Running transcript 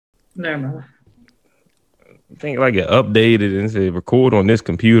Never mind. I think like it updated and said record on this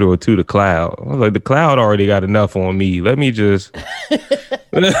computer or to the cloud. I was like, the cloud already got enough on me. Let me just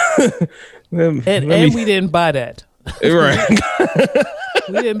and we didn't buy that. Right.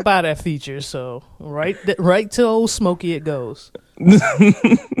 We didn't buy that feature, so right to old Smokey it goes.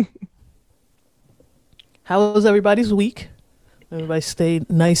 How was everybody's week? Everybody stayed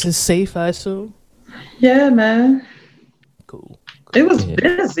nice and safe, I assume? Yeah, man. Cool. It was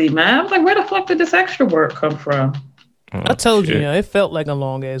busy, man. I was like, where the fuck did this extra work come from? I told you, it felt like a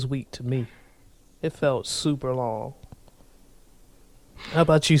long-ass week to me. It felt super long. How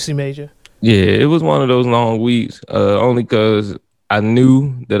about you, C Major? Yeah, it was one of those long weeks, only because I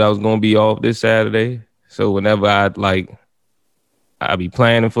knew that I was going to be off this Saturday. So whenever I'd be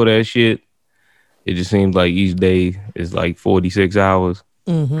planning for that shit, it just seems like each day is like 46 hours.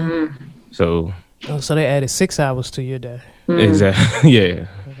 Mm-hmm. So they added 6 hours to your day. Exactly. Yeah.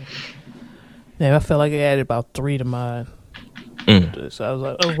 Yeah, I felt like they added about 3 to mine.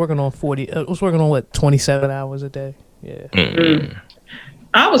 So I was working on 40. I was working on what, 27 hours a day. Yeah.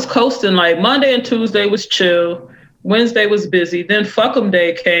 I was coasting. Like Monday and Tuesday was chill. Wednesday was busy. Then Fuck 'em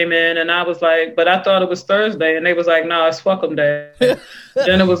Day came in, and I was like, but I thought it was Thursday, and they was like, no, it's Fuck 'em Day.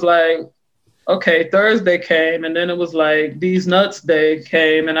 Then it was like, okay, Thursday came, and then it was like These Nuts Day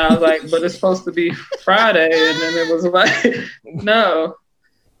came, and I was like, but it's supposed to be Friday, and then it was like, no.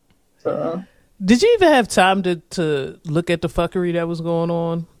 So, did you even have time to look at the fuckery that was going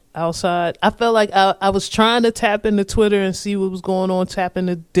on outside? I felt like I was trying to tap into Twitter and see what was going on, tap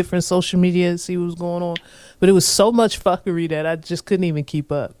into different social media and see what was going on, but it was so much fuckery that I just couldn't even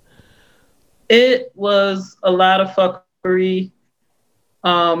keep up. It was a lot of fuckery.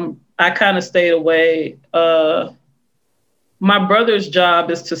 I kind of stayed away. My brother's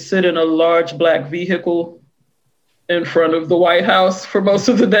job is to sit in a large black vehicle in front of the White House for most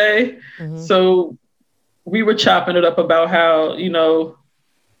of the day. Mm-hmm. So we were chopping it up about how,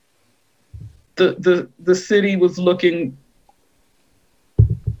 the city was looking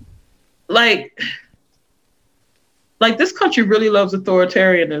like this country really loves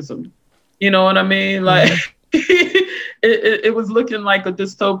authoritarianism. You know what I mean? Like, it was looking like a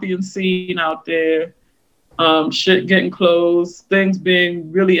dystopian scene out there. Shit getting closed, things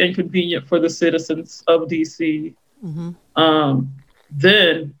being really inconvenient for the citizens of DC. Mm-hmm.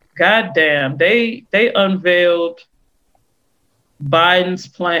 Then, goddamn, they unveiled Biden's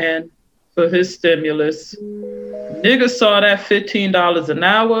plan for his stimulus. Niggas saw that $15 an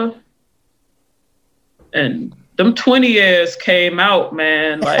hour, and them 20 years came out,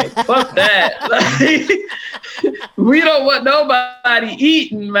 man. Like, fuck that. Like, we don't want nobody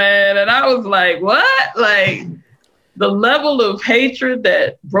eating, man. And I was like, what? Like, the level of hatred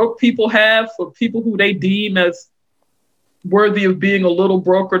that broke people have for people who they deem as worthy of being a little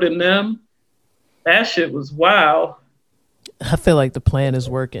broker than them, that shit was wild. I feel like the plan is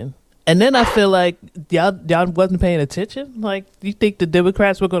working. And then I feel like y'all wasn't paying attention. Like, you think the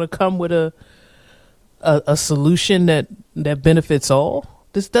Democrats were going to come with a solution that benefits all?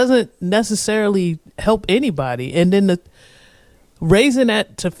 This doesn't necessarily help anybody. And then raising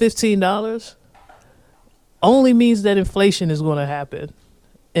that to $15 only means that inflation is going to happen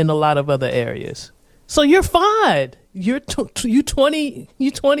in a lot of other areas. So you're fine. You 20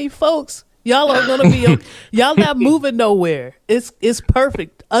 folks. Y'all are gonna be. Y'all not moving nowhere. It's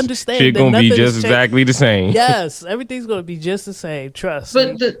perfect. Understand. Shit gonna be just exactly the same. Yes, everything's gonna be just the same. Trust.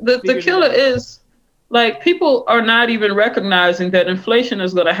 But the killer is, like, people are not even recognizing that inflation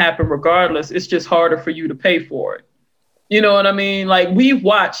is gonna happen regardless. It's just harder for you to pay for it. You know what I mean? Like, we've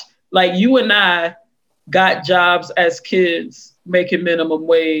watched. Like, you and I got jobs as kids making minimum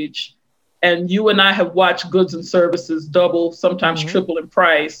wage. And you and I have watched goods and services double, sometimes triple in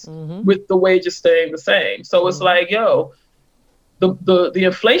price, with the wages staying the same. So it's like, yo, the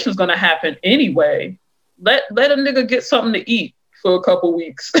inflation is going to happen anyway. Let a nigga get something to eat for a couple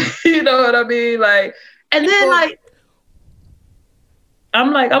weeks. You know what I mean? Like, and then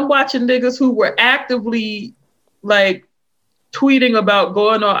I'm watching niggas who were actively like tweeting about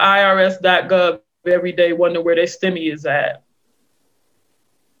going on IRS.gov every day, wondering where their stimmy is at.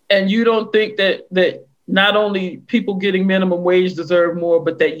 And you don't think that not only people getting minimum wage deserve more,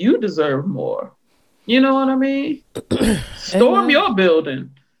 but that you deserve more. You know what I mean? Storm your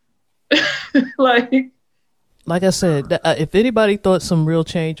building. like I said, if anybody thought some real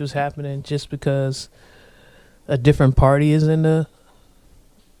change was happening just because a different party is in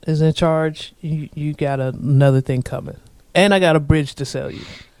charge, you got another thing coming. And I got a bridge to sell you,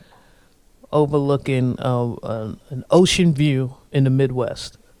 overlooking an ocean view in the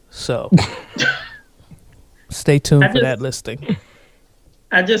Midwest. So stay tuned for that listing.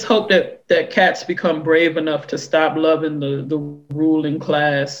 I just hope that cats become brave enough to stop loving the ruling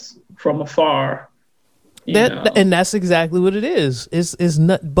class from afar. And that's exactly what it is. Is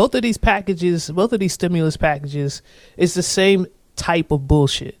not both of these stimulus packages is the same type of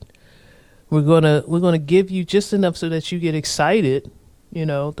bullshit. We're gonna give you just enough so that you get excited. You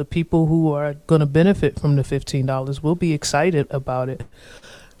know, the people who are gonna benefit from the $15 will be excited about it.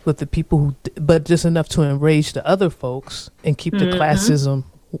 But the people but just enough to enrage the other folks and keep the classism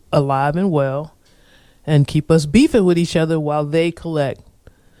alive and well, and keep us beefing with each other while they collect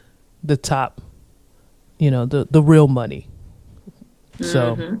the top. You know, the real money.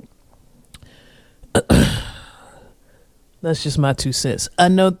 So that's just my 2 cents. I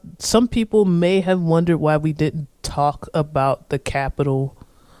know some people may have wondered why we didn't talk about the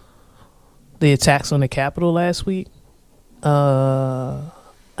attacks on the Capitol last week. I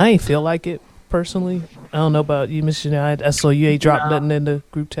ain't feel like it personally. I don't know about you, Miss Janelle. I saw you ain't dropped nothing in the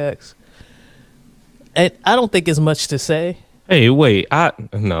group text. And I don't think it's much to say. Hey, wait! I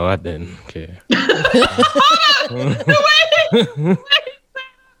didn't care.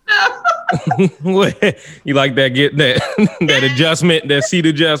 Wait, you like that? Get that adjustment, that seat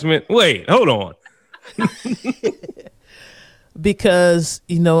adjustment. Wait, hold on. Because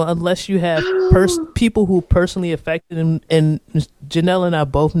unless you have people who are personally affected, and Janelle and I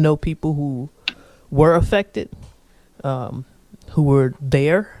both know people who were affected, who were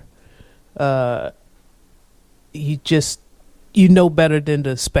there. You know better than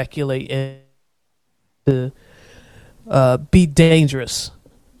to speculate and to be dangerous.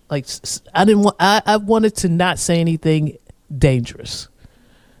 Like I wanted to not say anything dangerous.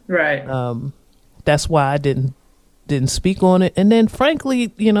 Right. That's why I didn't speak on it. And then frankly,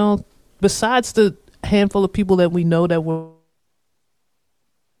 besides the handful of people that we know that were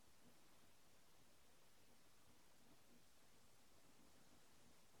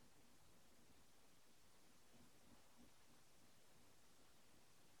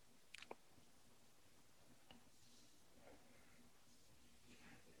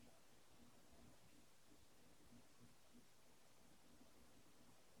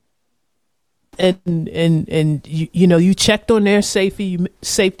and you checked on their safety.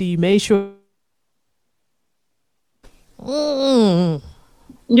 You made sure.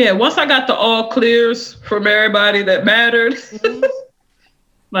 Yeah, once I got the all clears from everybody that mattered,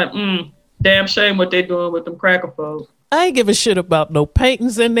 like, damn shame what they doing with them cracker folks. I ain't give a shit about no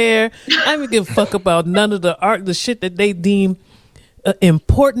paintings in there. I ain't give a fuck about none of the art, the shit that they deem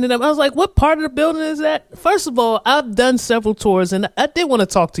important to them. I was like, what part of the building is that? First of all, I've done several tours, and I did want to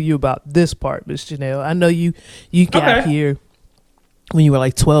talk to you about this part, Miss Janelle. I know you got here when you were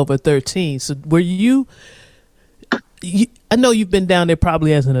like 12 or 13. So were you I know you've been down there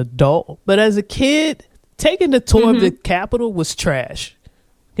probably as an adult, but as a kid, taking the tour of the Capitol was trash.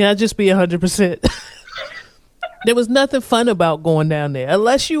 Can I just be 100%? There was nothing fun about going down there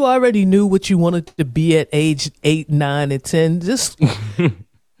unless you already knew what you wanted to be at age 8, 9, and 10. Just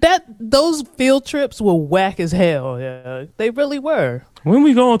those field trips were whack as hell. Yeah, they really were. When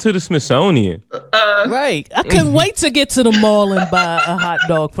we going to the Smithsonian? Right. I couldn't wait to get to the mall and buy a hot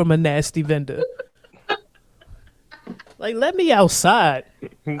dog from a nasty vendor. Like, let me outside.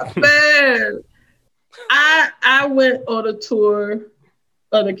 Man, I went on a tour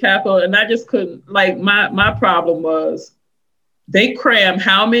of the Capitol, and I just couldn't. Like, my problem was they cram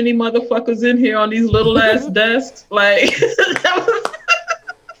how many motherfuckers in here on these little ass desks? Like,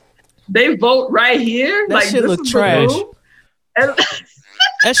 they vote right here. That like, shit look trash.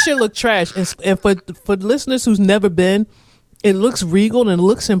 That shit look trash. And for listeners who's never been, it looks regal and it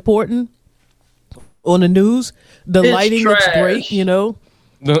looks important on the news. The lighting looks great, The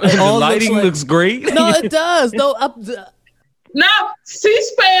lighting looks great. No, it does. No, no,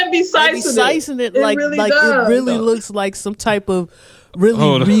 C-SPAN be slicing it like really it really looks like some type of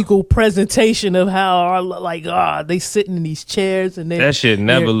really regal presentation of how they sitting in these chairs and that shit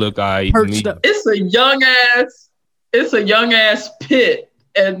never look alright to me. It's a young ass pit,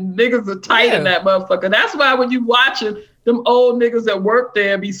 and niggas are tight in that motherfucker. That's why when you watching them old niggas that work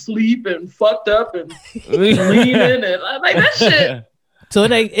there be sleeping, fucked up and leaning and like that shit. So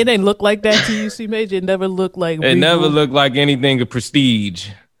it ain't look like that to you, C Major. It never looked like it never looked like anything of prestige.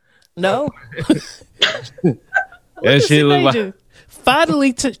 No. That shit look like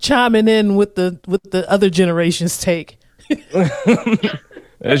finally chiming in with the other generation's take.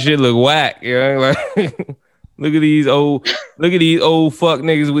 That shit look whack, like look at these old fuck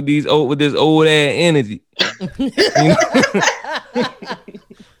niggas with this old ass energy.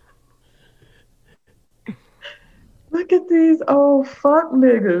 look at these old fuck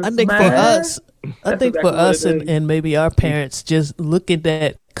niggas. I think man. for us, Exactly and maybe our parents, just look at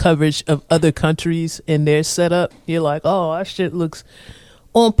that coverage of other countries and their setup. You're like, oh, our shit looks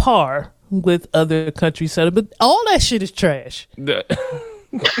on par with other countries' setup, but all that shit is trash.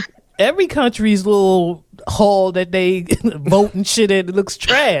 Every country's little hall that they vote and shit in looks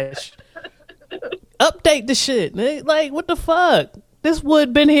trash. Update the shit. Like, what the fuck? This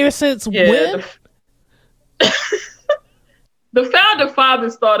wood been here since when? The founder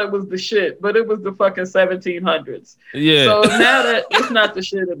fathers thought it was the shit, but it was the fucking 1700s. Yeah. So now that it's not the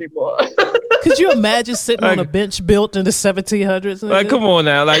shit anymore. Could you imagine sitting on a bench built in the 1700s? Like, come on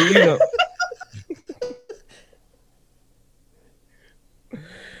now, like, you know.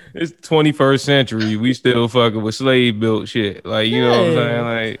 It's 21st century. We still fucking with slave built shit. Like, you know what I'm saying?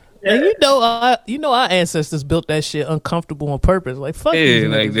 Like, and you know our ancestors built that shit uncomfortable on purpose. Like, fuck these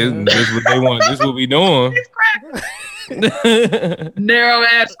like niggas, this what they want. This what we doing. Narrow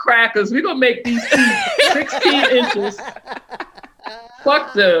ass crackers. We gonna make these teeth 16 inches.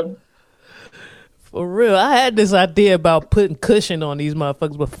 Fuck them. For real, I had this idea about putting cushion on these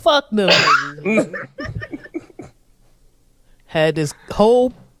motherfuckers, but fuck them. Had this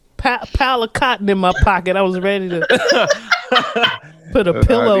whole pile of cotton in my pocket. I was ready to put a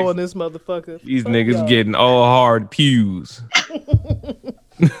pillow on this motherfucker. These niggas getting all hard pews. Cotton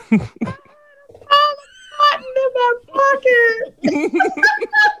in my pocket.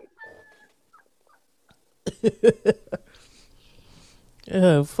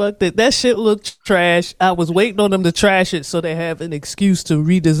 Fuck that. That shit looked trash. I was waiting on them to trash it so they have an excuse to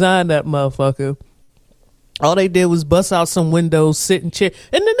redesign that motherfucker. All they did was bust out some windows, sit in chair.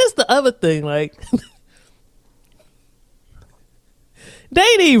 And then that's the other thing, like, they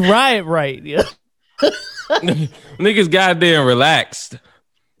ain't even right. Yeah. Niggas goddamn relaxed.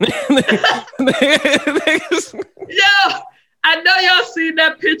 Yo, I know y'all seen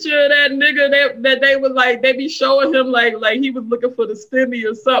that picture of that nigga that they was like, they be showing him like he was looking for the stimmy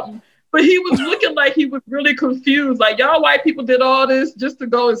or something. But he was looking like he was really confused. Like, y'all white people did all this just to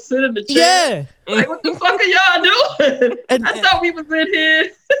go and sit in the chair. Yeah. Like, what the fuck are y'all doing? I thought we was in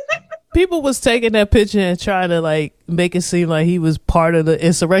here. People was taking that picture and trying to, like, make it seem like he was part of the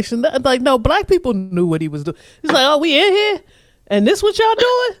insurrection. Like, no, black people knew what he was doing. He's like, oh, we in here? And this what y'all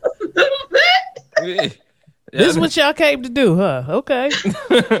doing? This is what y'all came to do, huh? Okay.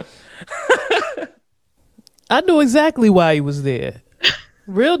 I knew exactly why he was there.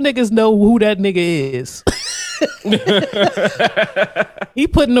 Real niggas know who that nigga is. He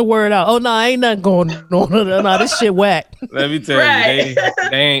putting the word out. Oh no, ain't nothing going on. No, this shit whack. Let me tell you,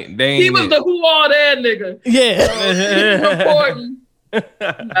 they ain't. He was the who all that nigga. Yeah. Reporting.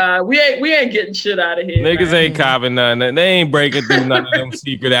 We ain't getting shit out of here. Niggas ain't copping nothing. They ain't breaking through none of them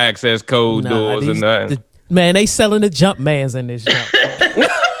secret access code doors or nothing. Man, they selling the jump mans in this jump.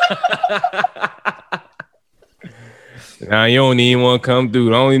 Nah, you don't even want to come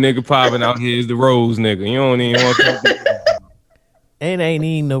through. The only nigga popping out here is the Rose nigga. You don't even want to come through. It ain't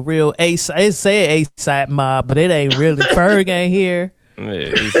even the real A-side. It said A-side mob, but it ain't really. Ferg ain't here.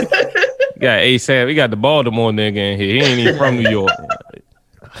 Yeah, we got A-side. We got the Baltimore nigga in here. He ain't even from New York.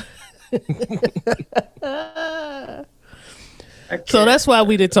 So that's why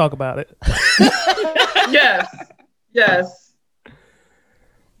we didn't talk about it. Yes.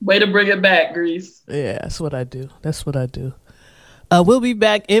 Way to bring it back, Grease. Yeah, that's what I do. We'll be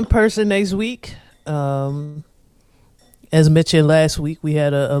back in person next week. As mentioned last week, we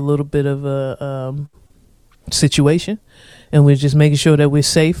had a little bit of a situation, and we're just making sure that we're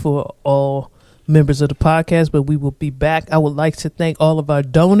safe for all members of the podcast, but we will be back. I would like to thank all of our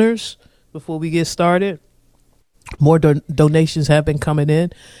donors before we get started. More donations have been coming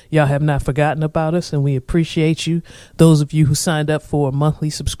in. Y'all have not forgotten about us, and we appreciate you. Those of you who signed up for a monthly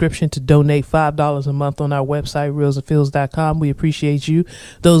subscription to donate $5 a month on our website, reelsandfeels.com, we appreciate you.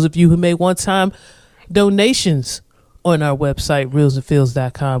 Those of you who made one-time donations on our website,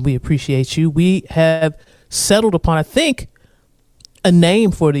 reelsandfeels.com, we appreciate you. We have settled upon, I think, a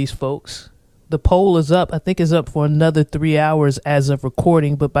name for these folks. The poll is up. I think it's up for another 3 hours as of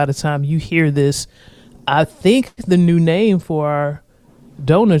recording, but by the time you hear this, I think the new name for our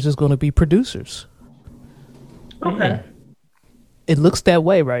donors is going to be producers. Okay. It looks that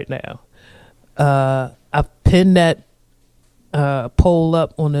way right now. I've pinned that poll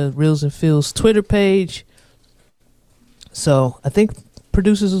up on the Reels and Feels Twitter page. So I think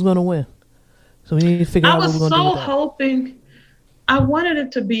producers is going to win. So we need to figure out what we're going to do with that. I was so hoping. I wanted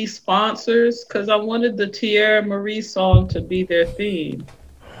it to be sponsors because I wanted the Tierra Marie song to be their theme.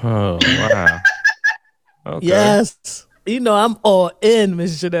 Oh, wow. Okay. Yes. You know, I'm all in,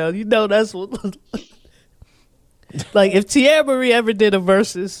 Miss Chanel. You know, that's what. Like if Tierra Marie ever did a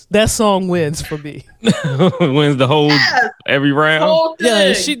versus, that song wins for me. Wins the whole every round. Whole thing.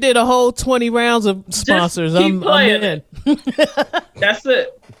 Yeah, she did a whole 20 rounds of sponsors. Just keep I'm playing in. That's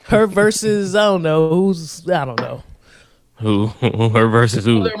it. Her versus, I don't know. Who? Her versus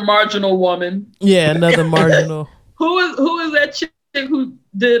who? Another marginal woman. Yeah, another marginal. Who is that chick who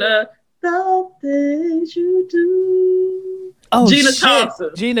did the things you do? Oh, Gina shit. Thompson.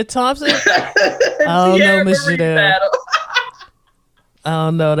 Gina Thompson? I don't know, Miss Janelle. I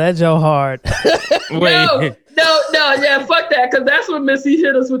don't know. That Joe hard. Wait. No, yeah, fuck that, because that's when Missy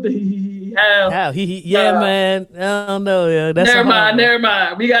hit us with the How? Yeah, man. I don't know. Yeah, that's never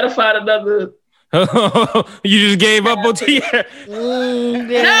mind. We gotta find another. You just gave up on Tierra.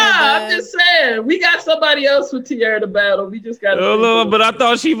 I'm just saying we got somebody else with Tierra to battle. We just got. But I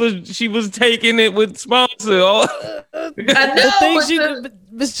thought she was taking it with sponsor. I know. The thing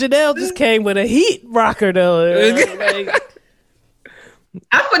Miss Janelle just came with a heat rocker though.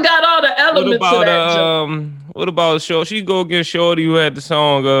 I forgot all the elements of that. What about Shorty? She go against Shorty who had the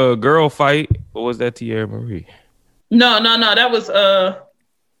song "Girl Fight." Or was that Tierra Marie? No. That was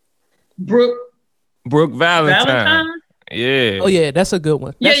Brooke Valentine. Yeah. Oh yeah, that's a good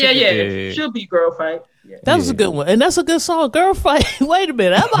one. Yeah. She'll be Girl Fight. Yeah. That was a good one, and that's a good song. Girl Fight. Wait a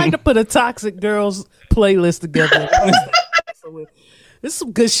minute, I'd like to put a Toxic Girls playlist together. There's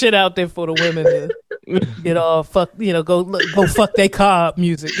some good shit out there for the women to get all fuck. Go fuck they car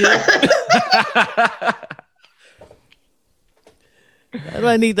music. You know? I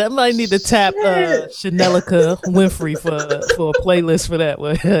might need to tap Chanelica Winfrey for a playlist for that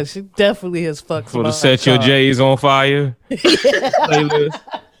one. She definitely has fucked for the Set Your J's on Fire playlist.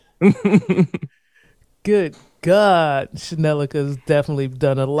 Good God, Chanelica's definitely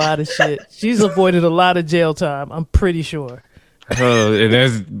done a lot of shit. She's avoided a lot of jail time, I'm pretty sure. And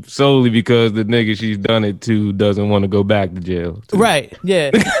that's solely because the nigga she's done it to doesn't want to go back to jail. Too. Right,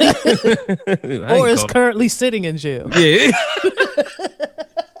 yeah. Or is currently sitting in jail. Yeah.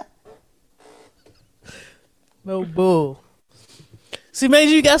 No bull. See,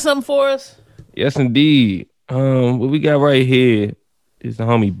 Major, you got something for us? Yes, indeed. What we got right here is the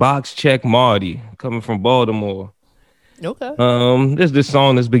homie Box Check Marty coming from Baltimore. Okay. There's this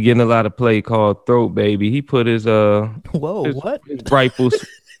song that's been getting a lot of play called "Throat Baby." He put his what?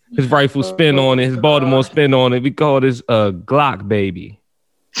 His rifle spin on it, his Baltimore spin on it. We call this Glock Baby.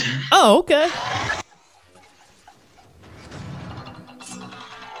 Oh, okay.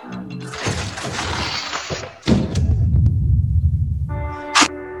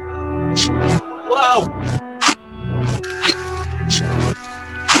 Whoa.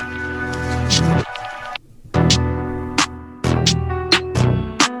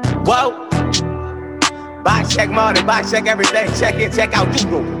 Whoa. Box check money, box check everything. Check in, check out, do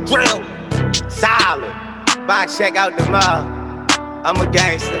the drill. Solid. Box check out the mall. I'm a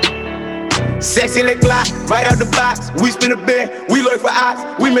gangster. Sexy lit Glock, right out the box. We spin a bed, we lurk for ops.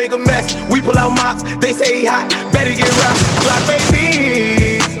 We make a mess, we pull out mops. They say he hot, better get rocked. Glock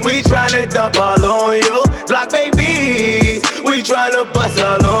baby, we tryna dump all on you. Glock baby, we tryna bust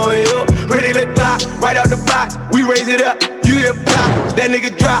all on you. Pretty lit Glock, right out the box. We raise it up, you hear pop. That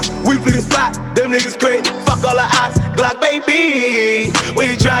nigga drop, we flip the spot. Them niggas crazy, fuck all the ops. Glock baby,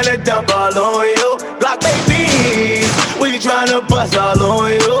 we tryna dump all on you. Glock baby, we tryna bust all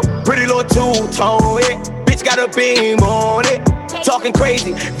on you. Pretty little two-tone it, bitch got a beam on it. Talking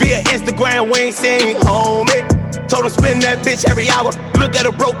crazy via Instagram, we ain't seen homie. Told him spin that bitch every hour. Look at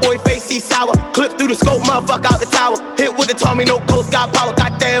a broke boy face, he sour. Clip through the scope, motherfucker out the tower. Hit with the Tommy, no ghost, got power.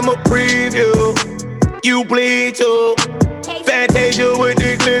 Goddamn a preview. You bleed too. Fantasia with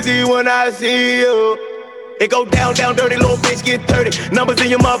the glizzy when I see you. It go down, dirty, little bitch get dirty. Numbers in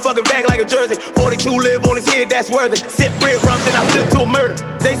your motherfucking bag like a jersey. 42 live on his head, that's worth it. Sip bread rumps and I flip to a murder.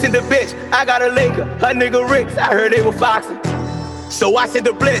 They sent the bitch, I got a Laker. Her nigga Ricks, I heard they were foxing. So I sent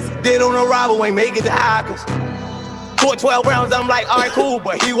the blitz, then on arrival ain't make it to Hawkins. 12 rounds, I'm like, alright, cool,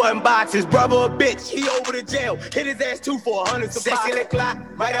 but he wasn't boxes. Brother a bitch, he over to jail. Hit his ass 2 for 100. Sexy lit clock,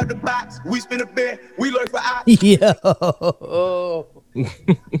 right out the box. We spin a bed, we lurk for ops. Yo.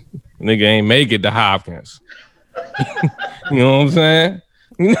 Nigga ain't make it to Hopkins. You know what I'm saying?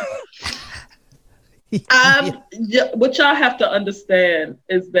 What y'all have to understand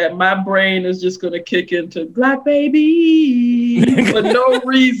is that my brain is just gonna kick into Glock baby for no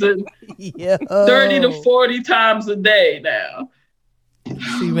reason. 30 to 40 times a day now.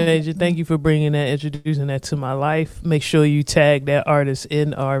 See, Major, thank you for introducing that to my life. Make sure you tag that artist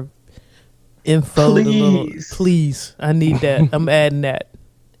in our info. Please. I need that. I'm adding that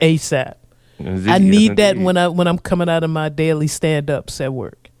ASAP. I need that when I'm coming out of my daily stand-ups at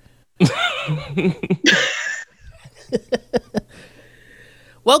work.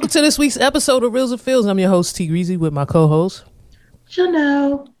 Welcome to this week's episode of Reels and Feels. I'm your host, T. Greasy, with my co-host,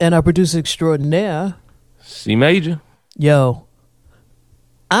 Janelle. And our producer extraordinaire, C Major. Yo,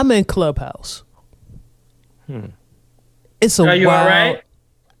 I'm in Clubhouse. It's a Are you wild, all right?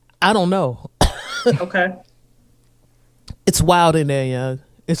 I don't know. Okay. It's wild in there, young.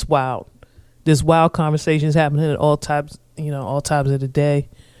 It's wild. There's wild conversations happening at all times, all times of the day.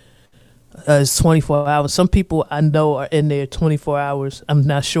 It's 24 hours. Some people I know are in there 24 hours. I'm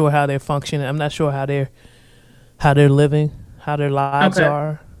not sure how they're functioning. I'm not sure how they're living, how their lives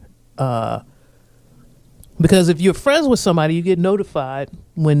are. Because if you're friends with somebody, you get notified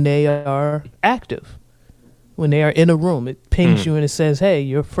when they are active, when they are in a room. It pings you and it says, "Hey,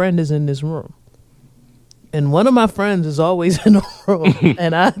 your friend is in this room." And one of my friends is always in the room,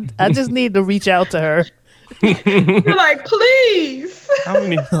 and I just need to reach out to her. You're like, please. How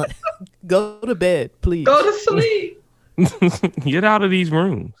many? Go to bed, please. Go to sleep. Get out of these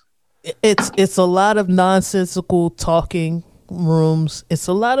rooms. It's a lot of nonsensical talking rooms. It's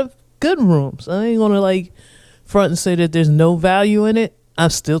a lot of good rooms. I ain't gonna like front and say that there's no value in it. I'm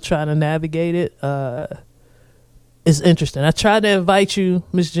still trying to navigate it. It's interesting. I tried to invite you,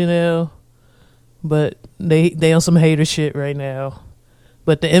 Miss Janelle, but they on some hater shit right now.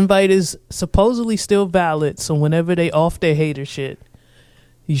 But the invite is supposedly still valid, so whenever they off their hater shit,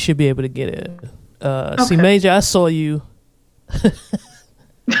 you should be able to get it. See, Major, I saw you.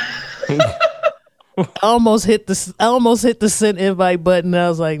 I almost hit the send invite button. And I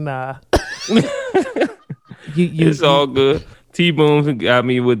was like, nah. It's all good. T-Boom got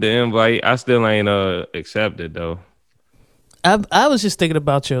me with the invite. I still ain't accepted though. I was just thinking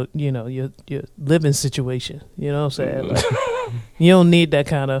about your living situation. You know what I'm saying? Like, you don't need that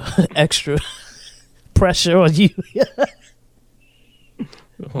kind of extra pressure on you.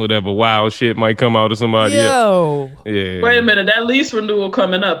 Whatever wild shit might come out of somebody Yo. else. Yeah. Wait a minute. That lease renewal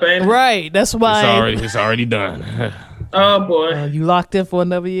coming up, ain't it? Right. That's why. It's already done. Oh, boy. You locked in for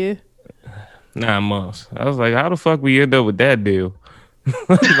another year? 9 months. I was like, how the fuck we end up with that deal?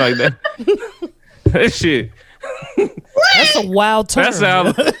 Like that. That shit. That's a wild term. That's how.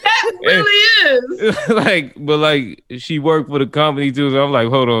 That really is. But she worked for the company too. So I'm like,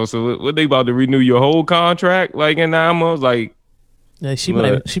 hold on. So what they about to renew your whole contract like in 9 months? Like, yeah, she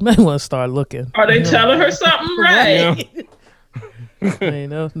might want to start looking. Are they telling her something? Right.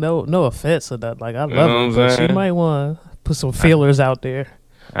 No offense or that. Like, I love her, but she might want to put some feelers out there.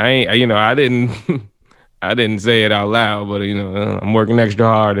 I didn't say it out loud, but I'm working extra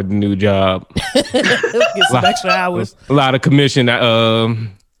hard at the new job. Get some extra hours. A lot of commission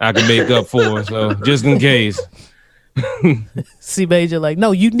I can make up for. So just in case. See, Major, like,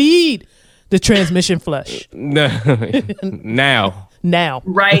 no, you need the transmission flush. Now.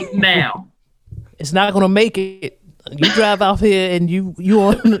 Right now. It's not gonna make it. You drive out here and you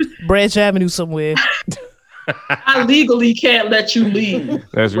on Branch Avenue somewhere. I legally can't let you leave.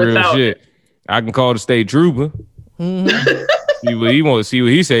 That's real shit. I can call the state trooper. See what he wants. See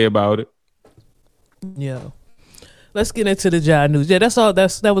what he say about it. Yeah. Let's get into the job news. Yeah, that's all.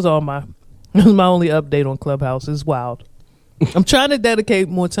 That was all my only update on Clubhouse. It's wild. I'm trying to dedicate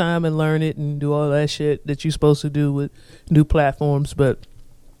more time and learn it and do all that shit that you're supposed to do with new platforms, but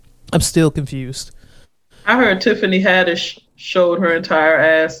I'm still confused. I heard Tiffany Haddish showed her entire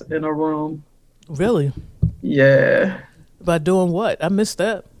ass in a room. Really? Yeah. By doing what? I missed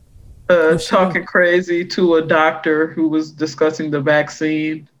that. Talking crazy to a doctor who was discussing the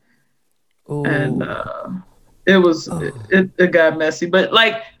vaccine. Ooh. And it got messy. But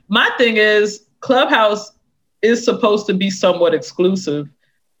like, my thing is, Clubhouse is supposed to be somewhat exclusive,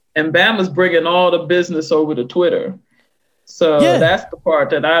 and Bama's bringing all the business over to Twitter. So that's the part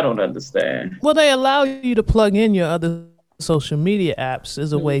that I don't understand. Well, they allow you to plug in your other social media apps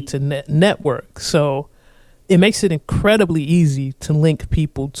as a way to network. So it makes it incredibly easy to link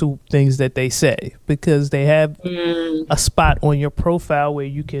people to things that they say, because they have a spot on your profile where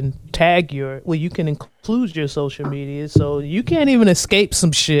you can you can include your social media. So you can't even escape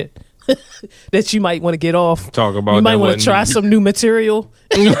some shit that you might want to get off. Talk about you might want to try some new material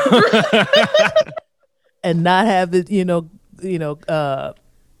and not have it,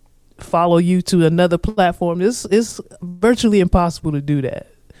 follow you to another platform. It's virtually impossible to do that.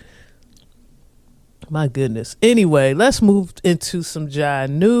 My goodness. Anyway, let's move into some Jai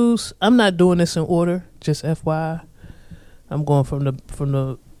news. I'm not doing this in order, just FYI. I'm going I'm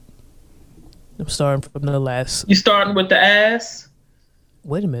starting from the last. You starting with the ass?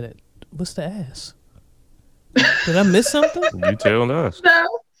 Wait a minute. What's the ass? Did I miss something? You telling us? No.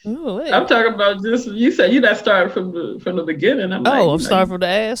 Oh, wait. I'm talking about just, you said you're not starting from the beginning. I'm starting from the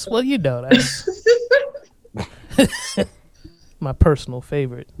ass? Well, that's. My personal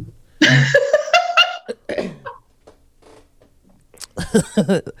favorite.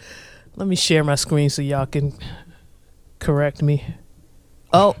 Let me share my screen so y'all can correct me.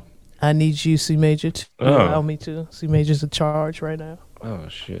 Oh, I need you, C Major, to allow me to. C Major's in charge right now. Oh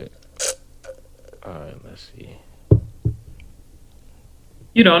shit. All right, let's see.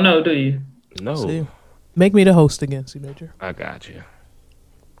 You don't know, do you? No. See? Make me the host again, C Major. I got you.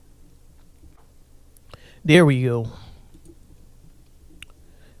 There we go.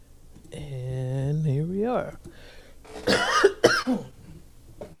 And here we are.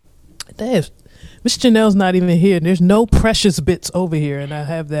 Damn, Miss Janelle's not even here. There's no Precious Bits over here, and I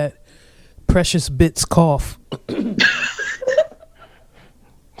have that Precious Bits cough. I'm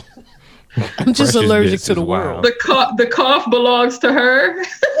just Precious allergic Bits to the is world. wild. The cough belongs to her.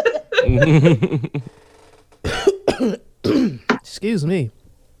 Excuse me.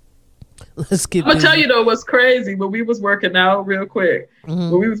 Let's get. I'm gonna tell you though what's crazy. When we was working out, real quick,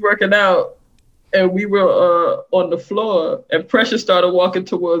 when we was working out, and we were on the floor, and Precious started walking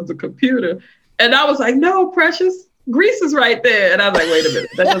towards the computer, and I was like, "No, Precious, Grease is right there," and I was like, "Wait a minute,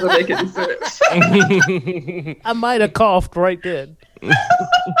 that doesn't make any sense." I might have coughed right then.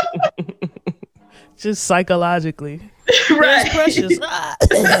 Just psychologically. Right. Precious.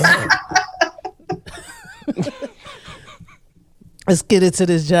 Let's get into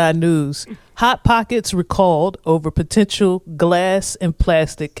this John news. Hot Pockets recalled over potential glass and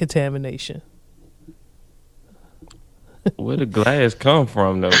plastic contamination. Where the glass come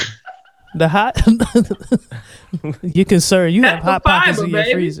from, though? The hot, you concerned? You have That's hot the pockets fiber, in your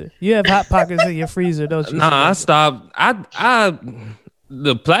baby. freezer. You have hot pockets in your freezer, don't you? Nah, I stopped.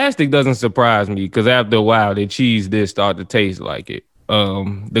 The plastic doesn't surprise me because after a while, the cheese did start to taste like it.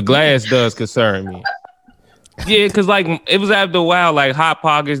 The glass does concern me. Yeah, because like it was after a while, like Hot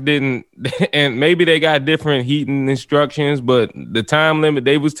Pockets didn't, and maybe they got different heating instructions, but the time limit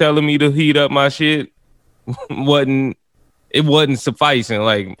they was telling me to heat up my shit wasn't sufficing.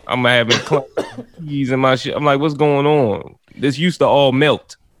 Like I'm having cheese in my shit. I'm like, what's going on? This used to all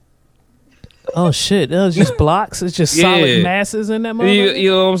melt. Oh shit! That was just blocks. It's just solid masses in that motherfucker.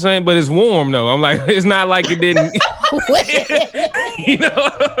 You know what I'm saying? But it's warm though. I'm like, it's not like it didn't. You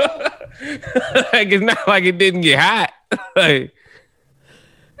know, like it's not like it didn't get hot. Like,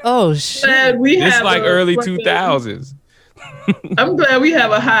 oh shit! Man, it's like early 2000s. I'm glad we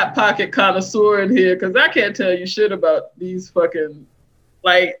have a Hot Pocket connoisseur in here because I can't tell you shit about these fucking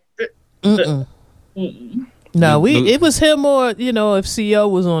like. No, it was him or, you know, if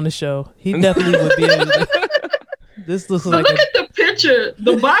CEO was on the show, he definitely would be able to. This looks like look at the picture.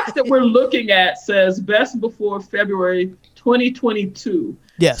 The box that we're looking at says best before February 2022.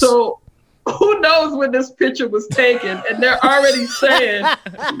 Yes. So who knows when this picture was taken? And they're already saying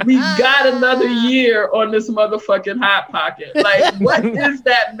we got another year on this motherfucking Hot Pocket. Like, what is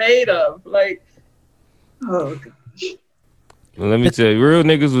that made of? Like, oh god. Well, let me tell you, real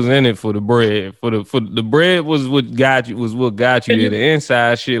niggas was in it for the bread. For the bread was what got you. There. The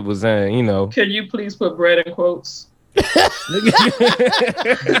inside shit was you know. Can you please put bread in quotes?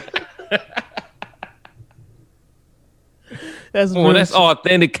 that's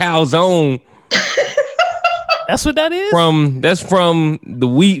authentic calzone. That's what that is. That's from the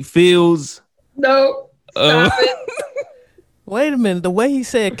wheat fields. No. Stop it. Wait a minute. The way he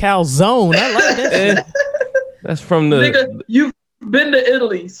said calzone, I like that shit. That's from the. Nigga, you've been to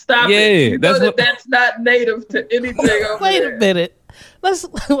Italy. Stop it. You know that's not native to anything over Wait there. a minute.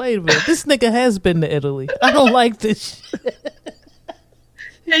 Wait a minute. This nigga has been to Italy. I don't like this shit.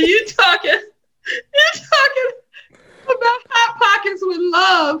 And you talking about Hot Pockets with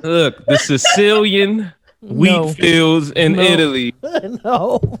love. Look, the Sicilian wheat fields in Italy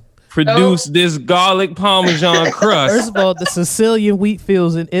produced this garlic parmesan crust. First of all, the Sicilian wheat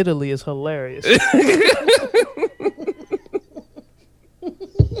fields in Italy is hilarious.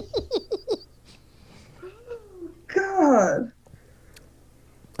 God.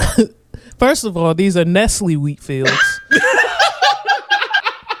 First of all, these are Nestle wheat fields.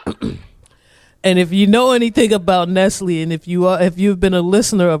 And if you know anything about Nestle, and if you've been a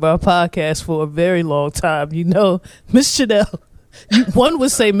listener of our podcast for a very long time, you know Miss Janelle. One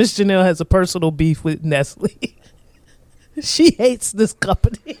would say Miss Janelle has a personal beef with Nestle. She hates this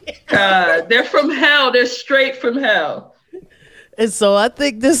company. God, they're from hell. They're straight from hell. And so I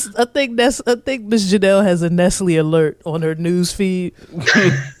think Miss Janelle has a Nestle alert on her news feed.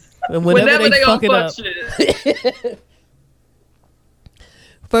 And whenever they fuck it up. Shit.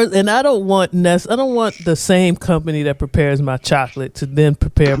 First, and I don't want the same company that prepares my chocolate to then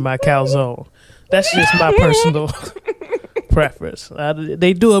prepare my calzone. That's just my personal. preference.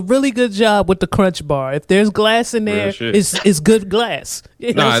 They do a really good job with the Crunch Bar. If there's glass in there, it's good glass.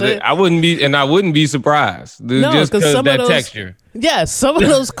 You know I wouldn't be surprised. Just because of that texture. Yeah, some of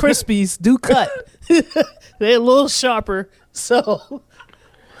those Krispies do cut. They're a little sharper, so.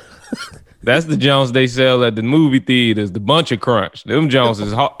 That's the Jones they sell at the movie theaters. The Bunch of Crunch. Them Jones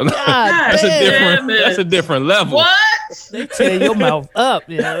is hot. That's a different level. What? They tear your mouth up,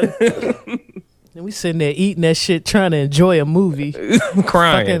 yeah. And we sitting there eating that shit, trying to enjoy a movie,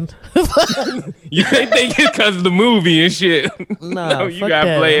 crying. You think it's because of the movie and shit? Nah, no, you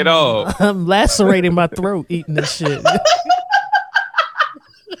gotta play it off. I'm lacerating my throat eating this shit.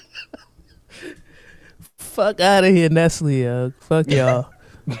 Fuck out of here, Nestle. Fuck y'all.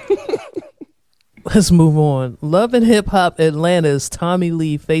 Let's move on. Love and Hip Hop Atlanta's Tommy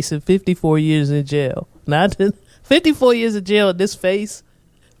Lee facing 54 years in jail. Not 54 years in jail. This face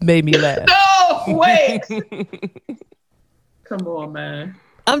made me laugh. No, wait. Come on, man.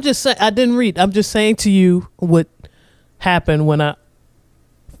 I'm just saying. I didn't read. I'm just saying to you what happened when I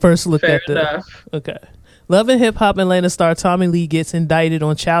first looked at the. Enough. Okay. Love and Hip Hop Atlanta star Tommy Lee gets indicted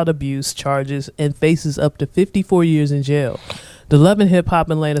on child abuse charges and faces up to 54 years in jail. The Love and Hip Hop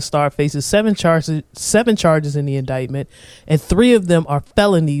Atlanta star faces seven charges in the indictment, and 3 of them are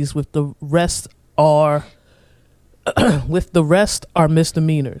felonies, with the rest are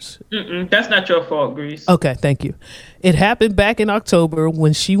misdemeanors. That's not your fault, Grease. Okay, thank you. It happened back in October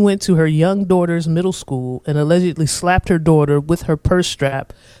when she went to her young daughter's middle school and allegedly slapped her daughter with her purse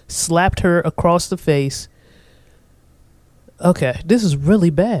strap, slapped her across the face. Okay, this is really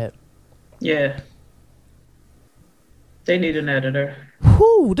bad. Yeah. They need an editor.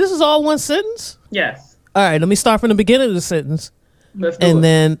 Whew, this is all one sentence? Yes. All right, let me start from the beginning of the sentence. Let's do it.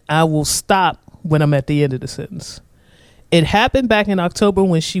 Then I will stop when I'm at the end of the sentence. It happened back in October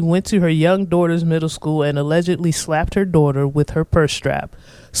when she went to her young daughter's middle school and allegedly slapped her daughter with her purse strap,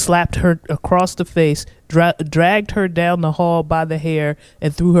 slapped her across the face, dragged her down the hall by the hair,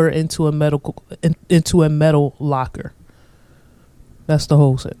 and threw her into a metal locker. That's the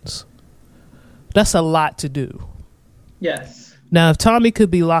whole sentence. That's a lot to do. Yes. Now, if Tommy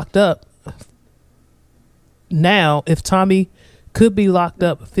could be locked up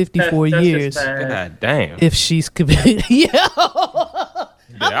 54 years. God damn. If she's I'm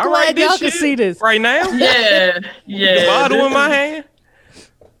glad y'all can see this right now. Yeah. The bottle in my hand.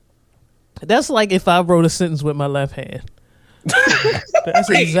 That's like if I wrote a sentence with my left hand.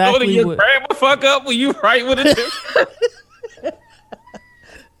 That's exactly what. Grab the fuck up when you write with it.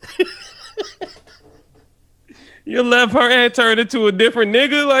 Your left hand turned into a different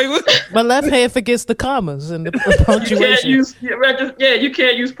nigga. Like what? My left hand forgets the commas and the punctuation. You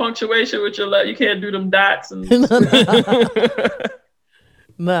can't use punctuation with your left. You can't do them dots.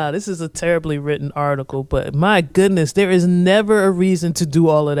 Nah, this is a terribly written article, but my goodness, there is never a reason to do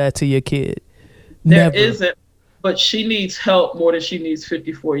all of that to your kid. There isn't, but she needs help more than she needs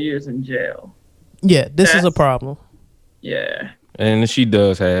 54 years in jail. Yeah, this is a problem. Yeah. And she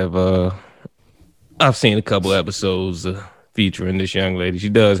does have I've seen a couple episodes featuring this young lady. She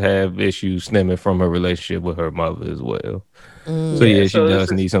does have issues stemming from her relationship with her mother as well. So she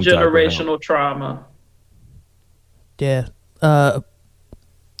does need some generational trauma. Yeah. I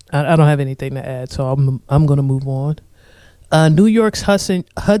don't have anything to add, so I'm going to move on. New York's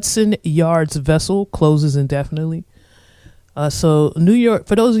Hudson Yards vessel closes indefinitely. So New York,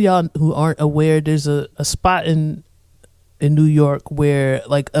 for those of y'all who aren't aware, there's a spot in New York where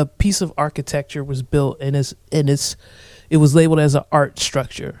like a piece of architecture was built and it was labeled as an art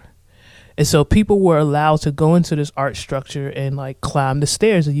structure. And so people were allowed to go into this art structure and like climb the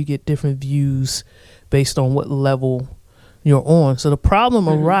stairs, and you get different views based on what level you're on. So the problem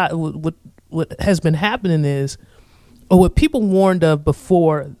what has been happening is, or what people warned of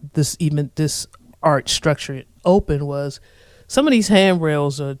before this art structure opened, was some of these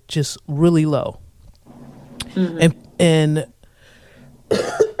handrails are just really low. And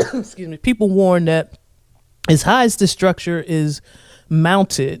excuse me, people warn that as high as the structure is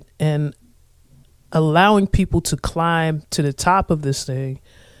mounted and allowing people to climb to the top of this thing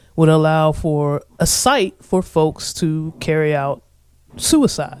would allow for a site for folks to carry out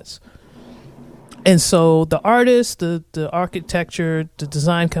suicides. And so the artists, the architecture, the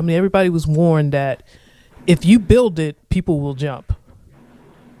design company, everybody was warned that if you build it, people will jump.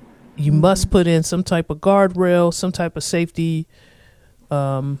 You must put in some type of guardrail, some type of safety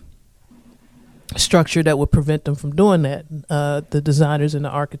structure that would prevent them from doing that. The designers and the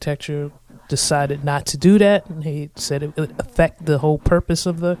architecture decided not to do that. And they said it would affect the whole purpose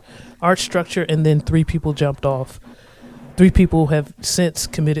of the art structure. And then 3 people jumped off. 3 people have since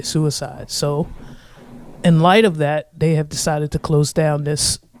committed suicide. So in light of that, they have decided to close down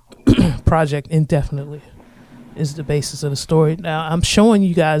this project indefinitely. Is the basis of the story. Now, I'm showing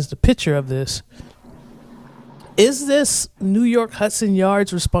you guys the picture of this. Is this New York Hudson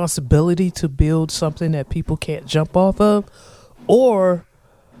Yards' responsibility to build something that people can't jump off of? Or,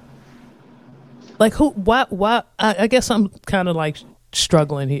 like, why? I guess I'm kind of like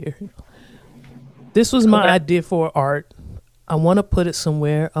struggling here. This was my idea for art. I want to put it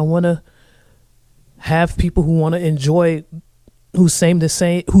somewhere. I want to have people who want to enjoy, who share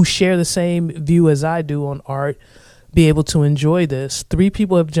the same view as I do on art, be able to enjoy this. 3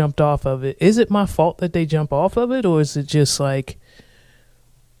 people have jumped off of it. Is it my fault that they jump off of it, or is it just like,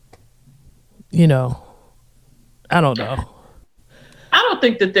 I don't know. I don't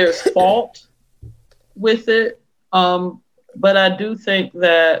think that there's fault with it, but I do think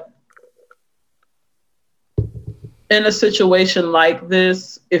that in a situation like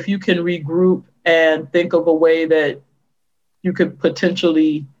this, if you can regroup and think of a way that you could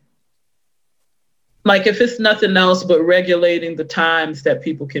potentially, like, if it's nothing else but regulating the times that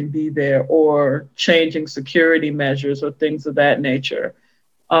people can be there or changing security measures or things of that nature.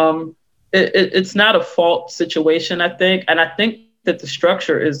 It's not a fault situation, I think. And I think that the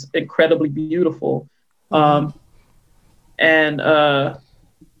structure is incredibly beautiful and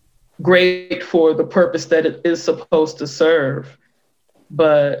great for the purpose that it is supposed to serve.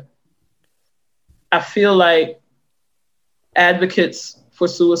 But I feel like advocates for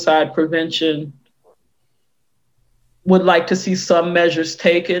suicide prevention would like to see some measures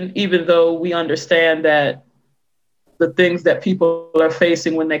taken, even though we understand that the things that people are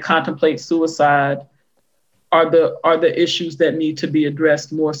facing when they contemplate suicide are the issues that need to be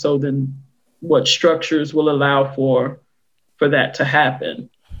addressed more so than what structures will allow for that to happen,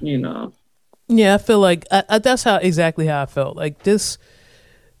 Yeah, I feel like that's exactly how I felt. Like this,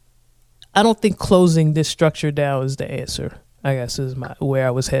 I don't think closing this structure down is the answer, I guess is where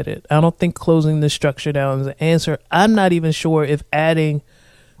I was headed. I don't think closing this structure down is the answer. I'm not even sure if adding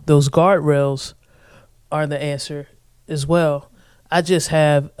those guardrails are the answer as well. I just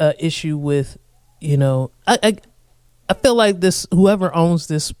have an issue with, I feel like whoever owns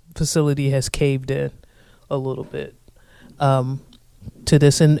this facility has caved in a little bit to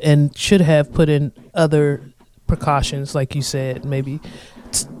this and should have put in other precautions, like you said, maybe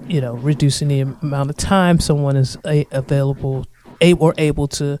reducing the amount of time someone is able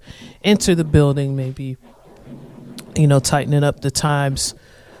to enter the building, maybe, tightening up the times,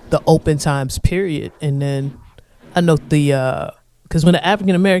 the open times period. And then I know because when the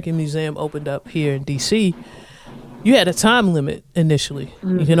African American Museum opened up here in DC, you had a time limit initially.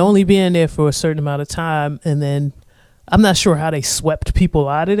 Mm-hmm. You can only be in there for a certain amount of time. And then I'm not sure how they swept people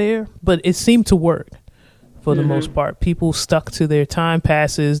out of there, but it seemed to work. For the most part, people stuck to their time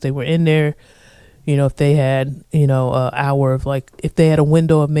passes. They were in there, if they had, an hour of if they had a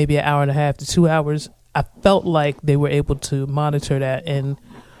window of maybe an hour and a half to 2 hours, I felt like they were able to monitor that and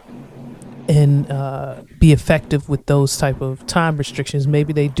be effective with those type of time restrictions.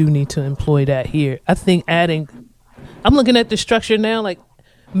 Maybe they do need to employ that here. I think I'm looking at the structure now, like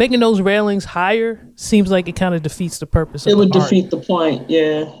making those railings higher seems like it kind of defeats the purpose. It would defeat the point,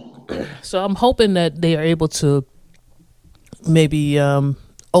 yeah. So I'm hoping that they are able to maybe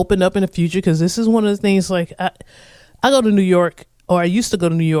open up in the future, because this is one of the things, like I go to New York, or I used to go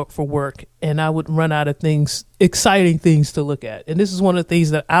to New York for work, and I would run out of exciting things to look at. And this is one of the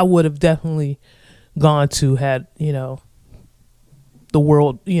things that I would have definitely gone to had, the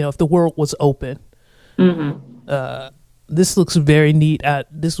world, if the world was open. Mm-hmm. This looks very neat.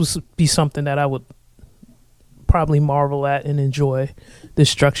 This would be something that I would probably marvel at and enjoy this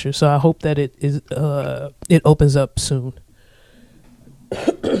structure. So I hope that it opens up soon.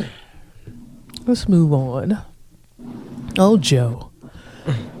 Let's move on. Oh, Joe.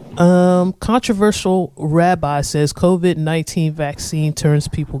 Controversial rabbi says COVID-19 vaccine turns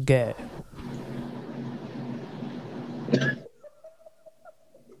people gay.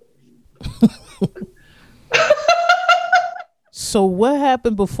 So what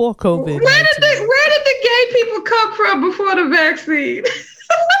happened before COVID-19? Where did the gay people come from before the vaccine?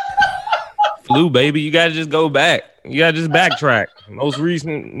 Flu, baby. You gotta just go back. You gotta just backtrack. Most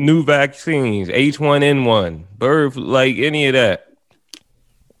recent new vaccines, H1N1, bird flu, like any of that.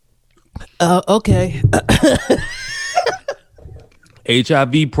 Okay.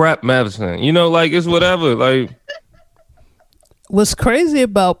 HIV PrEP medicine. It's whatever. Like, what's crazy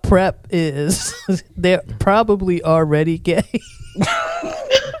about PrEP is they're probably already gay.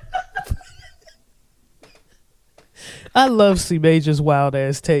 I love C Major's wild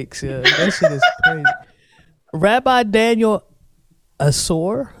ass takes. Yeah, that shit is crazy. Rabbi Daniel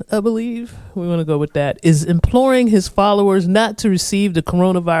Asor, I believe, we want to go with that, is imploring his followers not to receive the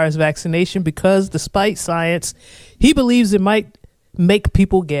coronavirus vaccination because, despite science, he believes it might make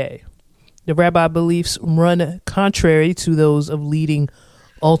people gay. The rabbi beliefs run contrary to those of leading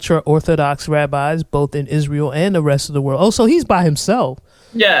ultra-Orthodox rabbis, both in Israel and the rest of the world. Oh, so he's by himself.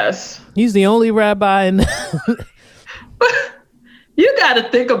 Yes. He's the only rabbi in... You got to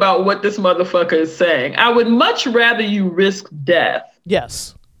think about what this motherfucker is saying. I would much rather you risk death.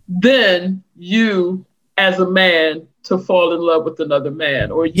 Yes. Than you as a man to fall in love with another man,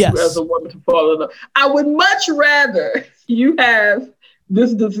 or you as a woman to fall in love. I would much rather you have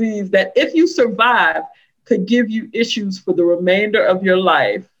this disease that, if you survive, could give you issues for the remainder of your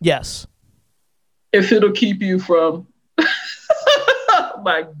life. Yes. If it'll keep you from... Oh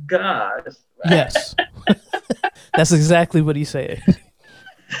my gosh. Yes. That's exactly what he's saying.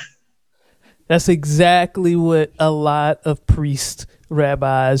 That's exactly what a lot of priests,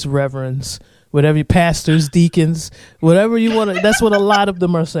 rabbis, reverends, whatever, pastors, deacons, whatever you want to, that's what a lot of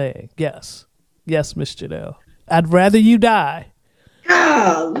them are saying. Yes. Yes, Miss Janelle. I'd rather you die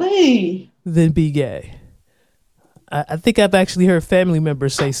golly than be gay. I think I've actually heard family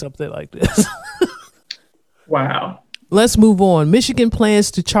members say something like this. Wow. Let's move on. Michigan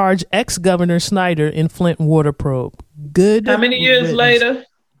plans to charge ex-Governor Snyder in Flint water probe. Good. How many years later?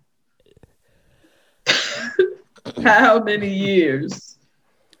 How many years?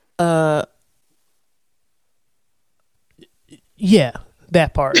 Yeah,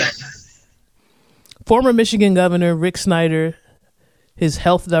 that part. Former Michigan Governor Rick Snyder, his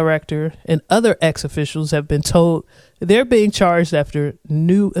health director, and other ex-officials have been told they're being charged after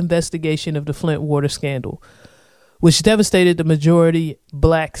new investigation of the Flint water scandal, which devastated the majority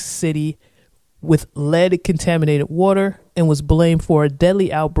black city with lead-contaminated water and was blamed for a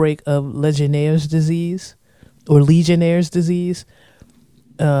deadly outbreak of Legionnaire's disease, the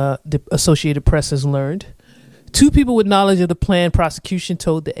Associated Press has learned. Two people with knowledge of the planned prosecution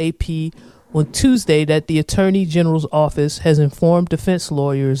told the AP on Tuesday that the Attorney General's office has informed defense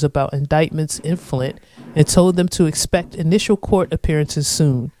lawyers about indictments in Flint and told them to expect initial court appearances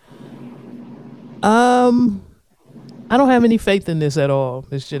soon. I don't have any faith in this at all,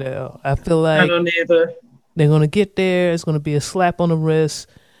 Ms. Janelle. I feel like I don't either. They're going to get there. It's going to be a slap on the wrist,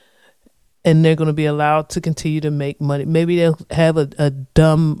 and they're going to be allowed to continue to make money. Maybe they'll have a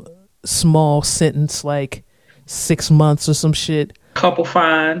dumb, small sentence like 6 months or some shit. Couple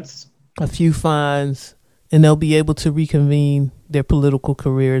fines. A few fines, and they'll be able to reconvene their political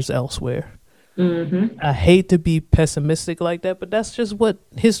careers elsewhere. Mm-hmm. I hate to be pessimistic like that, but that's just what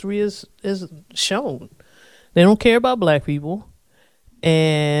history is shown. They don't care about black people,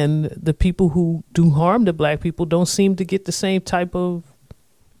 and the people who do harm to black people don't seem to get the same type of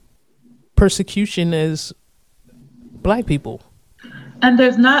persecution as black people. And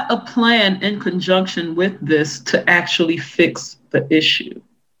there's not a plan in conjunction with this to actually fix the issue.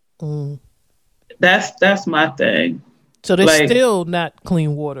 Mm. That's my thing. So there's still not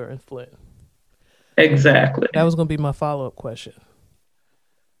clean water in Flint. Exactly. That was going to be my follow-up question.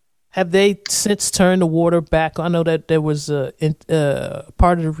 Have they since turned the water back? I know that there was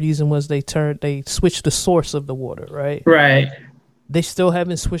part of the reason was they switched the source of the water, right? Right. They still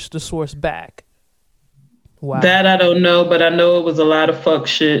haven't switched the source back. Wow. That I don't know, but I know it was a lot of fuck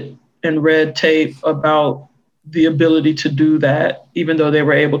shit and red tape about the ability to do that, even though they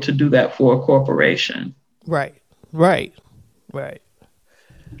were able to do that for a corporation. Right.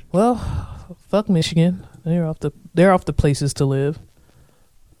 Well, fuck Michigan. They're off the places to live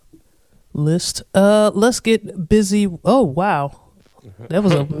list. Let's get busy. Oh wow, that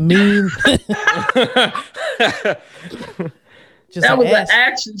was a mean. That was an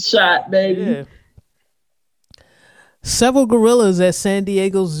action shot, baby. Yeah. Several gorillas at San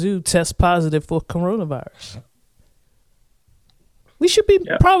Diego Zoo test positive for coronavirus. We should be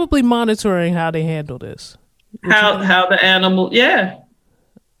probably monitoring how they handle this. How the animal, yeah.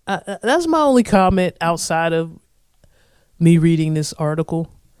 That's my only comment outside of me reading this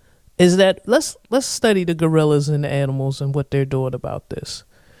article. Is that let's study the gorillas and the animals and what they're doing about this.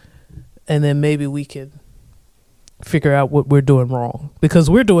 And then maybe we can figure out what we're doing wrong. Because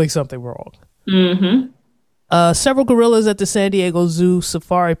we're doing something wrong. Mm-hmm. Several gorillas at the San Diego Zoo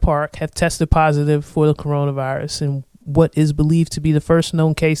Safari Park have tested positive for the coronavirus in what is believed to be the first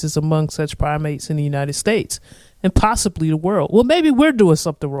known cases among such primates in the United States and possibly the world. Well, maybe we're doing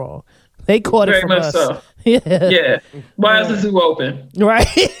something wrong. They caught it from us. So. Yeah. Why is the zoo open? Right.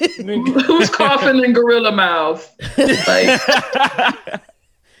 Who's coughing in gorilla mouth? Like,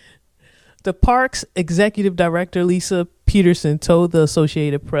 the park's executive director, Lisa Peterson told the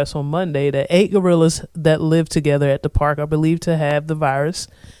Associated Press on Monday that 8 gorillas that live together at the park are believed to have the virus,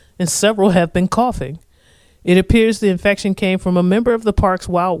 and several have been coughing. It appears the infection came from a member of the park's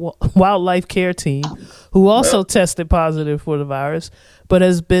wildlife care team who also tested positive for the virus, but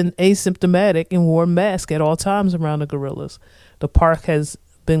has been asymptomatic and wore a mask at all times around the gorillas. The park has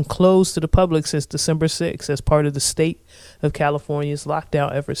been closed to the public since December 6th as part of the state of California's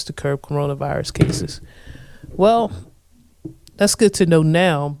lockdown efforts to curb coronavirus cases. Well, that's good to know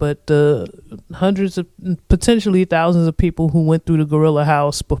now, but hundreds of, potentially thousands of people who went through the gorilla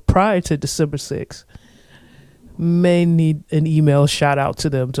house prior to December 6th may need an email shout out to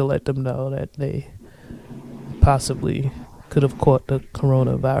them to let them know that they possibly could have caught the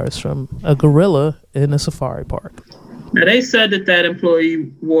coronavirus from a gorilla in a safari park. Now, they said that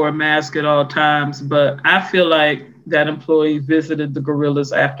employee wore a mask at all times, but I feel like that employee visited the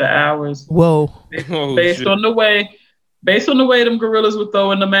gorillas after hours. Whoa. Based on the way them gorillas were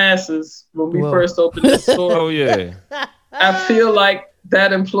throwing the masses when we first opened the store. Oh, yeah. I feel like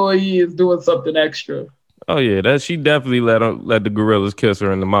that employee is doing something extra. Oh, yeah. She definitely let the gorillas kiss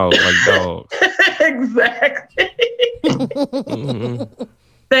her in the mouth like dogs. Exactly. Mm-hmm.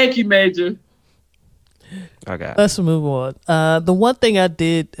 Thank you, Major. Okay. Let's move on. The one thing I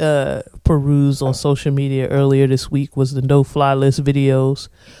did peruse on social media earlier this week was the no-fly list videos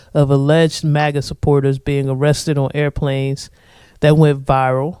of alleged MAGA supporters being arrested on airplanes that went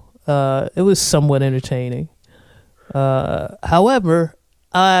viral. It was somewhat entertaining. However,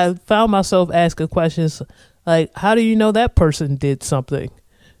 I found myself asking questions like, how do you know that person did something?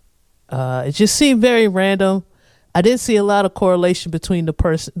 It just seemed very random. I didn't see a lot of correlation between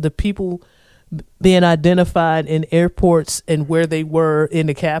the people being identified in airports and where they were in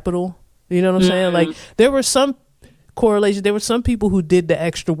the Capitol. You know what I'm saying? Like, there were some correlation. There were some people who did the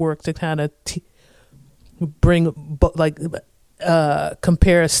extra work to kind of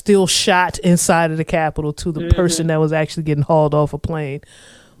compare a still shot inside of the Capitol to the person that was actually getting hauled off a plane.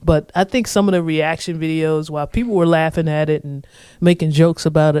 But I think some of the reaction videos, while people were laughing at it and making jokes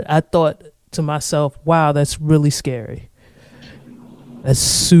about it, I thought to myself, wow, that's really scary. That's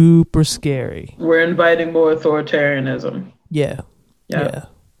super scary. We're inviting more authoritarianism. Yeah.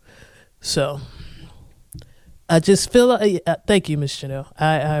 So I just feel like, thank you, Miss Janelle.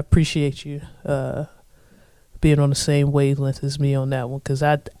 I appreciate you being on the same wavelength as me on that one, because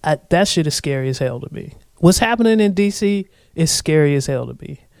I that shit is scary as hell to me. What's happening in DC is scary as hell to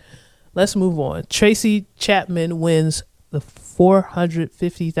me. Let's move on. Tracy Chapman wins the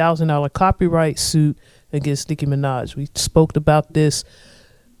 $450,000 copyright suit against Nicki Minaj. We spoke about this,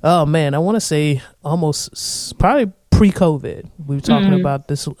 oh man, I want to say almost probably pre-COVID. We were talking about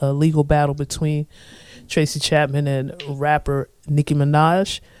this legal battle between Tracy Chapman and rapper Nicki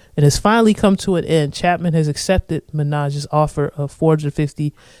Minaj. It has finally come to an end. Chapman has accepted Minaj's offer of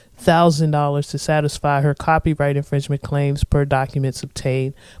 $450,000 to satisfy her copyright infringement claims per documents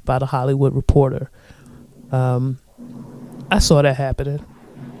obtained by The Hollywood Reporter. I saw that happening.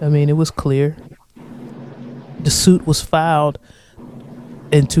 I mean, it was clear. The suit was filed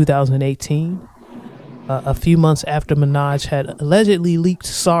in 2018, a few months after Minaj had allegedly leaked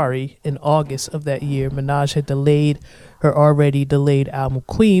Sorry in August of that year. Minaj had delayed her already delayed album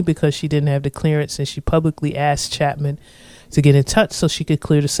Queen because she didn't have the clearance, and she publicly asked Chapman to get in touch so she could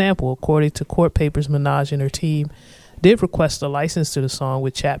clear the sample. According to court papers, Minaj and her team did request a license to the song,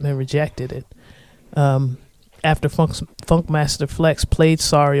 which Chapman rejected it. After Funkmaster Flex played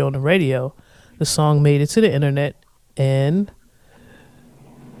Sorry on the radio, the song made it to the internet, and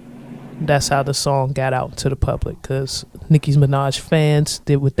that's how the song got out to the public, because Nicki Minaj fans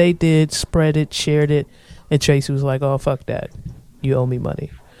did what they did, spread it, shared it, and Tracy was like, oh, fuck that. You owe me money.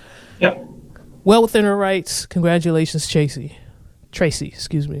 Yep. Well within her rights. Congratulations, Tracy.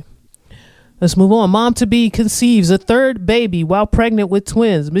 Excuse me. Let's move on. Mom-to-be conceives a third baby while pregnant with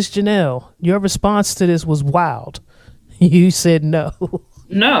twins. Miss Janelle, your response to this was wild. You said no.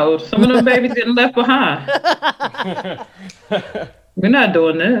 No, some of them babies getting left behind. We're not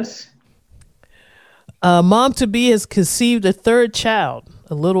doing this. Mom-to-be has conceived a third child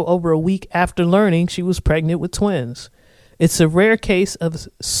a little over a week after learning she was pregnant with twins. It's a rare case of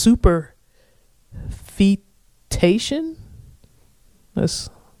superfetation. Let's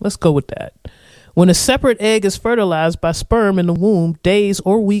go with that. When a separate egg is fertilized by sperm in the womb days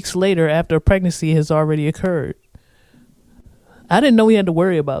or weeks later after a pregnancy has already occurred. I didn't know we had to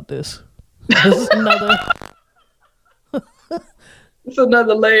worry about this. This is another... It's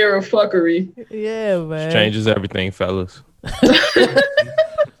another layer of fuckery. Yeah, man. This changes everything, fellas.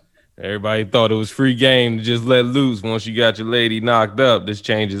 Everybody thought it was free game to just let loose once you got your lady knocked up. This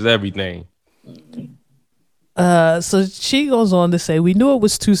changes everything. So she goes on to say, we knew it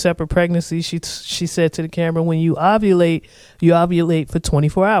was 2 separate pregnancies. She said to the camera, when you ovulate for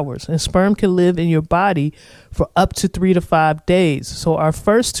 24 hours, and sperm can live in your body for up to 3 to 5 days. So our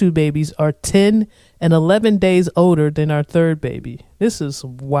first 2 babies are 10 and 11 days older than our third baby. This is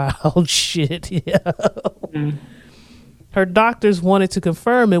wild shit. Yeah. Mm. Her doctors wanted to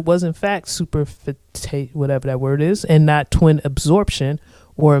confirm it was in fact superfetate, whatever that word is, and not twin absorption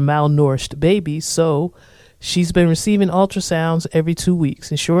or a malnourished baby. So she's been receiving ultrasounds every 2 weeks.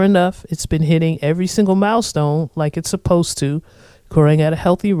 And sure enough, it's been hitting every single milestone like it's supposed to, growing at a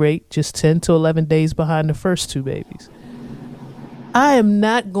healthy rate, just 10 to 11 days behind the first 2 babies. I am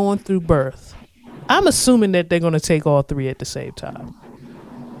not going through birth. I'm assuming that they're going to take all 3 at the same time.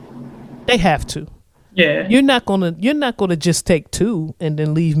 They have to. Yeah. You're not gonna just take 2 and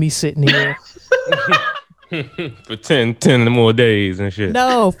then leave me sitting here. For 10 more days and shit.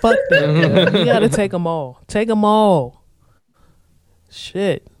 No, fuck that. You gotta take them all. Take them all.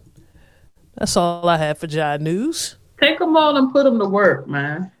 Shit. That's all I have for Jive News. Take them all and put them to work,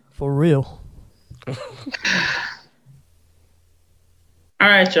 man. For real. All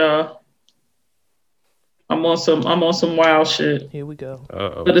right, y'all. I'm on some wild shit. Here we go.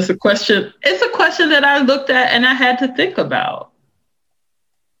 Uh-oh. But it's a question that I looked at and I had to think about.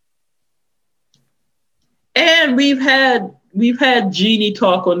 And we've had Genie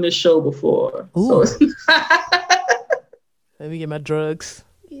talk on this show before. Ooh. So Let me get my drugs.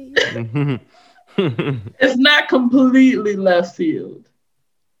 it's not completely left field.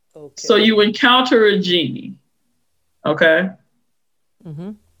 Okay. So you encounter a genie, okay?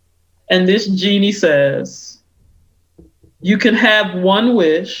 Mm-hmm. And this genie says, you can have one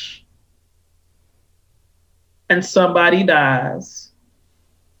wish and somebody dies.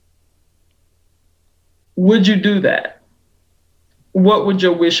 Would you do that? What would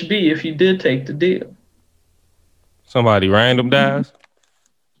your wish be if you did take the deal? Somebody random dies?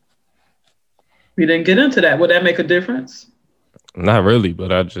 We didn't get into that. Would that make a difference? Not really,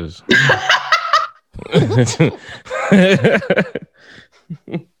 but I just...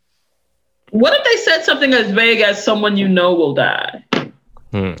 What if they said something as vague as someone you know will die?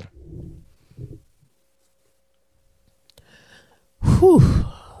 Whew.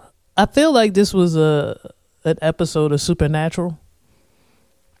 I feel like this was an episode of Supernatural.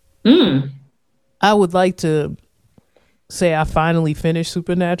 I would like to say I finally finished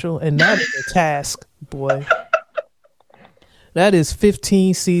Supernatural, and that is a task, boy. That is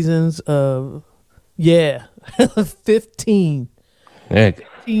 15 seasons of 15. Heck.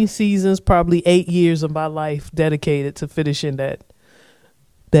 15 seasons, probably 8 years of my life dedicated to finishing that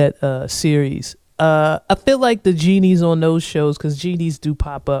series. I feel like the genies on those shows, because genies do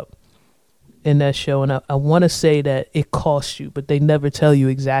pop up in that show, and I want to say that it costs you, but they never tell you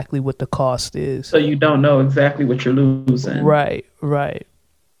exactly what the cost is. So you don't know exactly what you're losing. Right.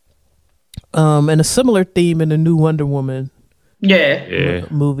 And a similar theme in the new Wonder Woman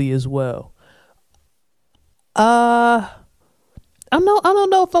movie as well. I don't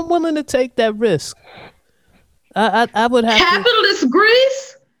know if I'm willing to take that risk. I would have capitalist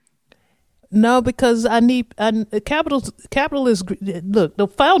Greece. No, because I need capitalist. Look, the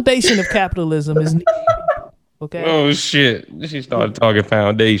foundation of capitalism is need people, okay. Oh shit! She started talking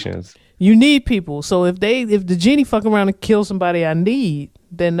foundations. You need people. So if the genie fuck around and kill somebody I need,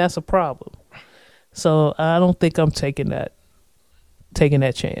 then that's a problem. So I don't think I'm taking that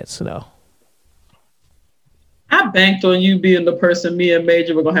chance. No. I banked on you being the person me and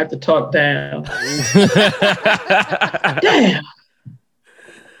Major were gonna have to talk down. Damn.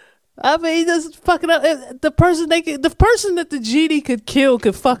 I mean, just fucking up. The person that the genie could kill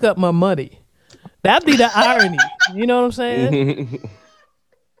could fuck up my money. That'd be the irony. You know what I'm saying?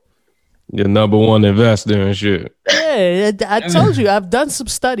 Your number one investor and shit. Yeah, I told you. I've done some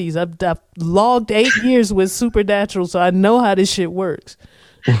studies. I've logged 8 years with Supernatural, so I know how this shit works.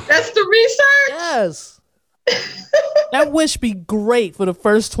 That's the research? Yes. That wish be great for the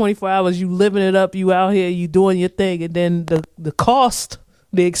first 24 hours. You living it up. You out here. You doing your thing. And then the cost,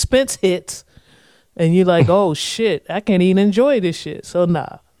 the expense hits. And you're like, oh, shit. I can't even enjoy this shit. So,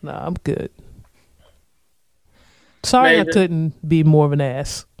 nah, I'm good. Sorry I couldn't be more of an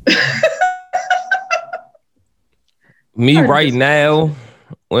ass. Me right now,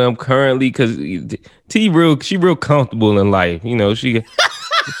 where I'm currently, because she real comfortable in life. You know, she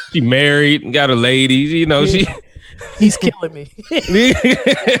married, got a lady. You know, He's killing me.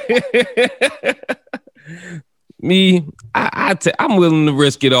 Me, I'm willing to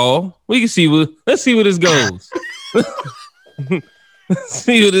risk it all. Let's see where this goes. Let's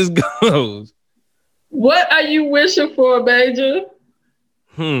see where this goes. What are you wishing for, Major?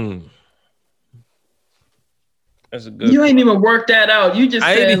 That's a good. You ain't even worked that out. You just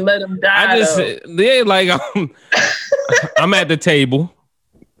said let him die. I just yeah, like I'm at the table,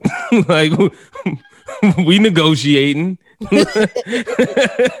 like we negotiating.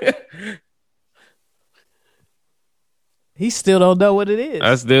 He still don't know what it is.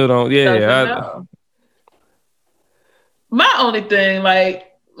 I still don't. Yeah. My only thing,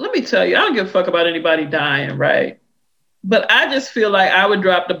 like, let me tell you, I don't give a fuck about anybody dying, right? But I just feel like I would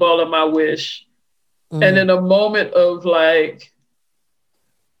drop the ball on my wish. And in a moment of like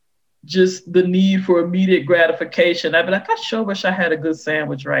just the need for immediate gratification, I'd be like, I sure wish I had a good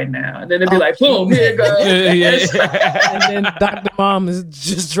sandwich right now. And then it'd be like, boom, here it goes. And then Dr. Mom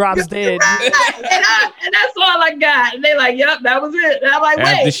just drops dead. and that's all I got. And they're like, yep, that was it. And I'm like, wait.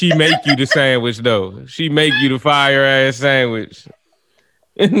 After she make you the sandwich, though. She make you the fire ass sandwich.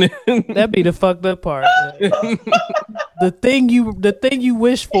 That'd be the fucked up part. The thing you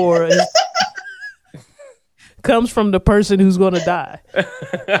wish for comes from the person who's gonna die.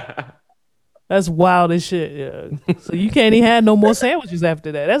 That's wild as shit. Yeah. So you can't even have no more sandwiches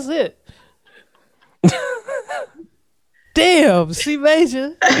after that. That's it. Damn, C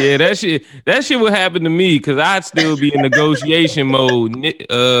Major. Yeah, that shit would happen to me because I'd still be in negotiation mode.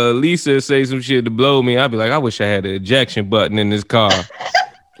 Lisa say some shit to blow me. I'd be like, I wish I had an ejection button in this car.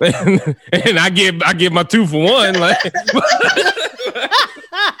 And I get my 2 for 1. Like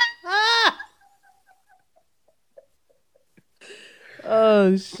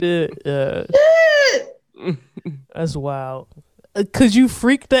oh shit. That's wild. Could you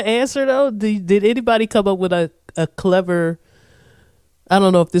freak the answer though? Did anybody come up with a clever, I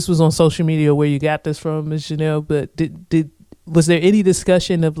don't know if this was on social media where you got this from, Ms. Janelle, but was there any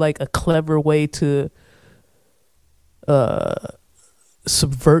discussion of like a clever way to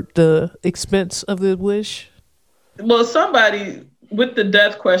subvert the expense of the wish? Well, somebody with the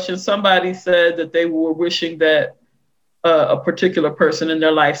death question, somebody said that they were wishing that a particular person in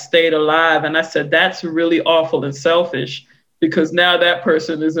their life stayed alive. And I said, that's really awful and selfish because now that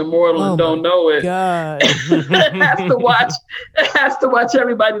person is immortal and don't know it. God. It has to watch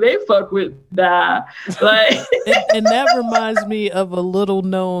everybody they fuck with die. Like, and that reminds me of a little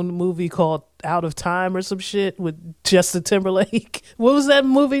known movie called Out of Time or some shit with Justin Timberlake. What was that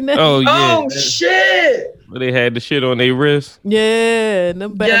movie name? oh yeah, shit. But they had the shit on their wrist. Yeah, and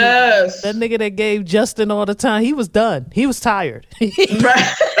Yes. that nigga that gave Justin all the time, he was done. He was tired.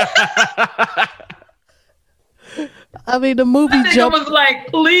 Right. I mean, the movie That nigga was like,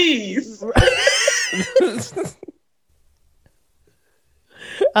 please.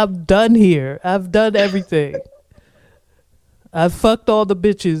 I'm done here. I've done everything. I've fucked all the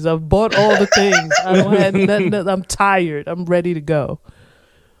bitches. I've bought all the things. I don't have nothing. I'm tired. I'm ready to go.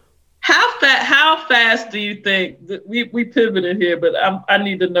 How fast do you think we pivoted here? But I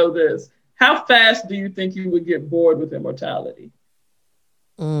need to know this. How fast do you think you would get bored with immortality?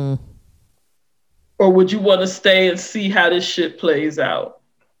 Or would you want to stay and see how this shit plays out?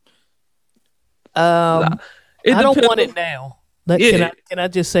 I don't want it now. Can I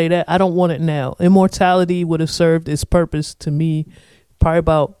just say that? I don't want it now. Immortality would have served its purpose to me probably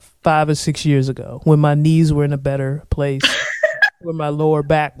about 5 or 6 years ago when my knees were in a better place, when my lower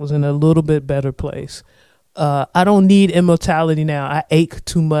back was in a little bit better place. I don't need immortality now. I ache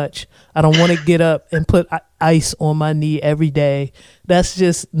too much. I don't want to get up and put ice on my knee every day. That's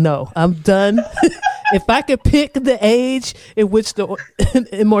just, no, I'm done. If I could pick the age in which the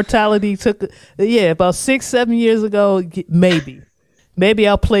immortality took, about 6-7 years ago, maybe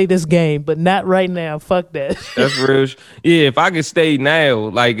I'll play this game, but not right now. Fuck that. That's real. Yeah, if I could stay now,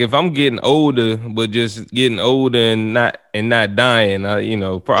 like if I'm getting older, but just getting older and not dying,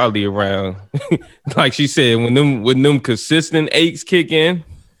 probably around, like she said, when them consistent aches kick in,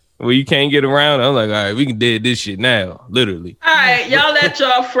 where you can't get around, I'm like, all right, we can dead this shit now, literally. All right, y'all at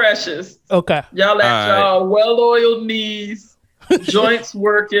y'all freshest. Okay. Y'all at y'all well-oiled knees, joints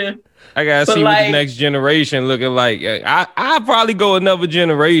working. I gotta see what the next generation looking like. I'll probably go another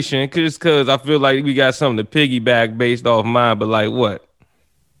generation just because I feel like we got something to piggyback based off mine. But like what?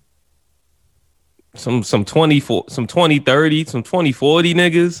 Some 2030, some 2040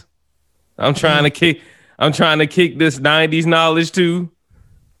 niggas. I'm trying to kick this 90s knowledge too.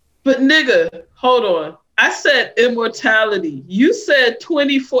 But nigga, hold on. I said immortality. You said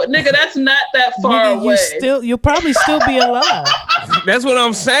 24. Nigga, that's not that far away. You'll probably still be alive. That's what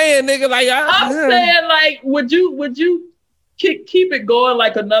I'm saying, nigga. Like I'm saying, like, would you keep it going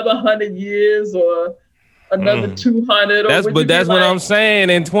like another 100 years or another 200? That's what I'm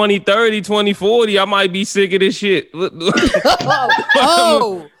saying. In 2030, 2040, I might be sick of this shit.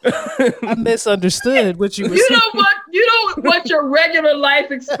 Oh, I misunderstood what you were saying. You know what your regular life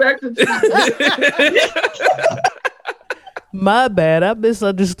expectancy is. My bad. I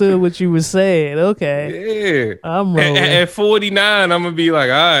misunderstood what you were saying. Okay. Yeah. I'm rolling. At 49, I'm gonna be like,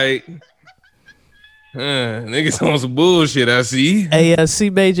 all right. Niggas on some bullshit, I see. Hey, C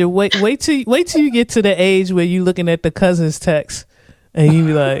Major, wait till you get to the age where you looking at the cousin's text and you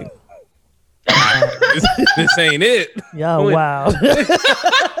be like, this ain't it. y'all wow.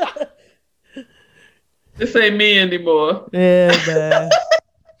 This ain't me anymore. Yeah, man.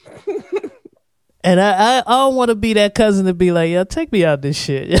 And I don't want to be that cousin to be like, yo, take me out this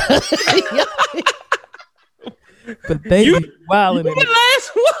shit. But they be wilding. You the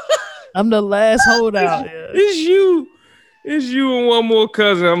last one. I'm the last holdout. It's you and one more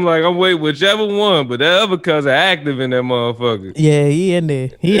cousin. I'm like, I'm waiting whichever one, but that other cousin active in that motherfucker. Yeah, he in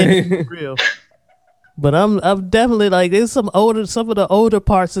there. He in there for real. But I'm definitely like, there's some of the older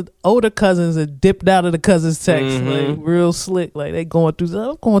cousins that dipped out of the cousin's text, like real slick. Like I'm going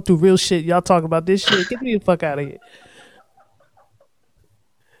through real shit. Y'all talking about this shit? Get me the fuck out of here.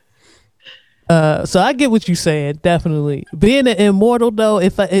 So I get what you're saying. Definitely being an immortal though.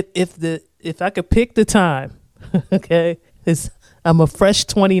 If I could pick the time, okay, I'm a fresh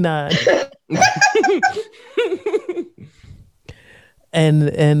 29.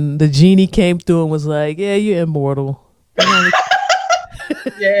 And the genie came through and was like, "Yeah, you're immortal.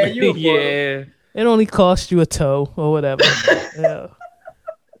 Yeah, you. Yeah. It only cost you a toe or whatever." Yeah.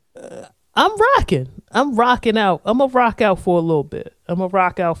 I'm rocking out. I'm gonna rock out for a little bit.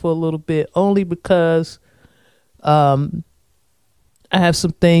 Only because I have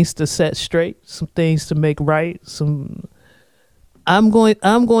some things to set straight, some things to make right. I'm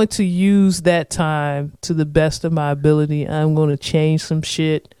going to use that time to the best of my ability. I'm going to change some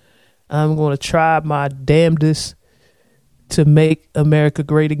shit. I'm going to try my damnedest to make America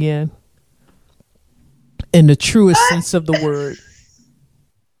great again. In the truest sense of the word.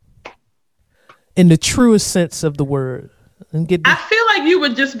 In the truest sense of the word. I feel like you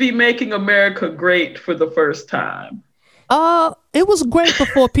would just be making America great for the first time. It was great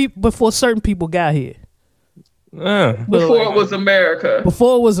before certain people got here. Before it was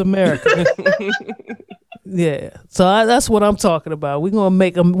America. Yeah. So that's what I'm talking about. We're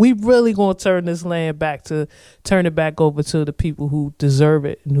gonna we really gonna turn this land turn it back over to the people who deserve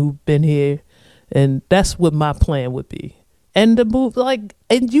it and who've been here, and that's what my plan would be. And the move, and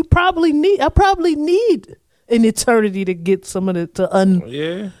I probably need an eternity to get some of it to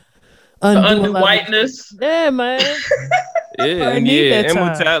undo whiteness. Yeah, man. Yeah,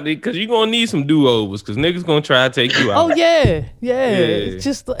 immortality, because you're gonna need some do-overs, because niggas gonna try to take you out. Oh yeah. It's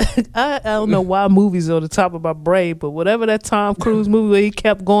just I don't know why movies are on the top of my brain, but whatever that Tom Cruise movie where he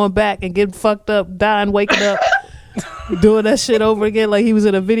kept going back and getting fucked up, dying, waking up, doing that shit over again like he was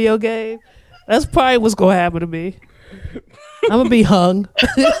in a video game. That's probably what's gonna happen to me. I'm gonna be hung.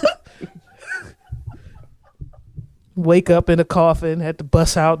 Wake up in a coffin, had to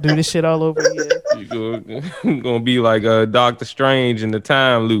bust out, do this shit all over again. You're gonna be like Doctor Strange in the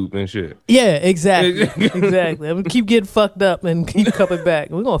time loop and shit. Yeah, exactly. I'm gonna keep getting fucked up and keep coming back.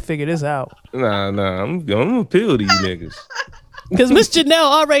 We're gonna figure this out. Nah, I'm gonna appeal to you niggas. Because Miss Janelle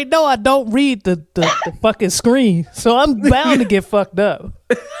already know I don't read the fucking screen, so I'm bound to get fucked up.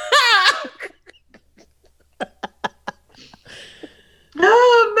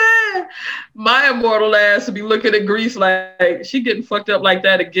 Oh man, my immortal ass would be looking at Grease like she getting fucked up like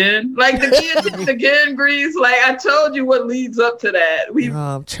that again. Like the kids again, Grease. Like I told you what leads up to that.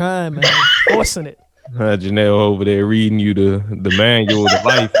 I'm trying, man. Forcing it. Janelle over there reading you the manual of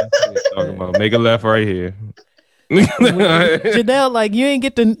life. Talking about make a left right here. Janelle, like you ain't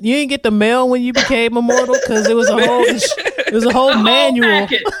get the mail when you became immortal because it was a whole manual.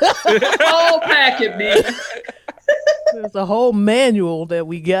 Whole packet, man. There's a whole manual that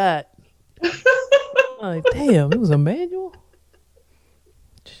we got. Like, damn, it was a manual?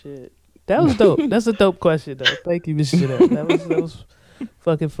 Shit. That was dope. That's a dope question, though. Thank you, Mr. Janelle. That was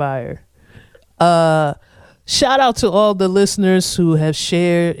fucking fire. Shout out to all the listeners who have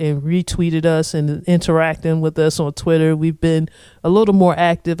shared and retweeted us and interacting with us on Twitter. We've been a little more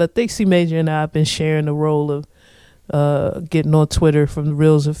active. I think C Major and I have been sharing the role of getting on Twitter from the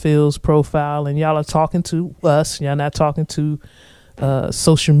Reels and Feels profile, and y'all are talking to us. Y'all not talking to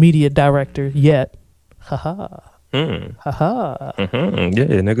social media director yet. Haha. Haha.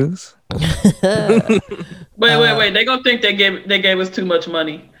 Yeah, niggas. Wait. They gonna think they gave us too much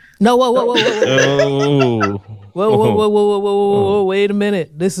money. No, whoa. Wait a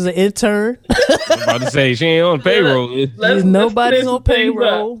minute. This is an intern. I'm about to say she ain't on payroll. Nobody's on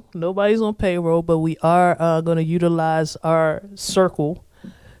payroll. Nobody's on payroll, but we are going to utilize our circle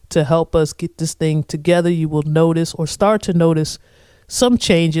to help us get this thing together. You will notice or start to notice some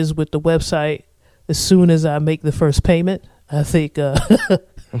changes with the website as soon as I make the first payment. I think our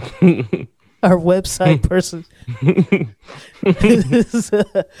website person is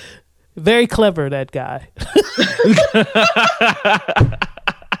very clever, that guy.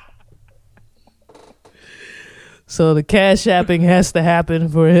 So the cash apping has to happen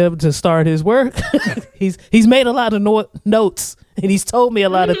for him to start his work. He's made a lot of notes, and he's told me a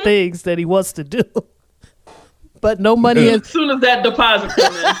lot of things that he wants to do. But no money. As soon as that deposit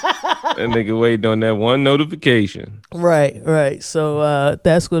comes in. That nigga waiting on that one notification. Right. So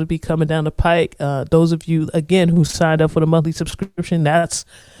that's going to be coming down the pike. Those of you, again, who signed up for the monthly subscription, that's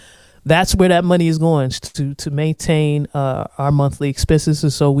where that money is going to maintain our monthly expenses.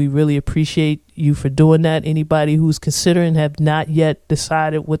 And so we really appreciate you for doing that. Anybody who's considering have not yet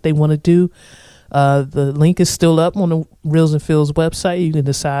decided what they want to do, the link is still up on the Reels and Feels website. You can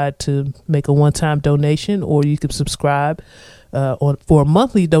decide to make a one-time donation, or you can subscribe for a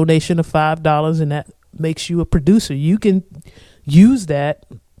monthly donation of $5, and that makes you a producer. You can use that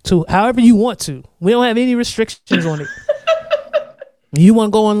to however you want to. We don't have any restrictions on it. You want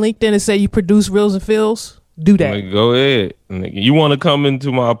to go on LinkedIn and say you produce Reels and Feels? Do that. Like, go ahead. You want to come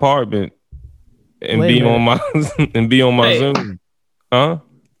into my apartment and be on my Zoom? Huh?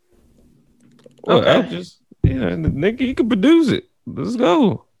 Well, Okay. Nigga, you can produce it. Let's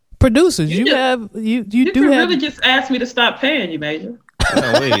go. Producers, You you You do can have. really just ask me to stop paying you, Major.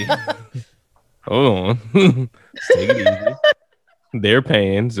 No, wait. Hold on. Take it easy. They're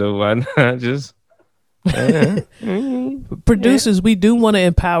paying, so why not just? Producers, we do want to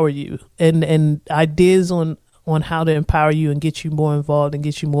empower you, and ideas on how to empower you and get you more involved and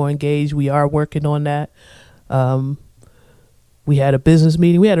get you more engaged. We are working on that. We had a business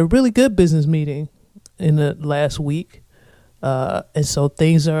meeting. We had a really good business meeting in the last week, and so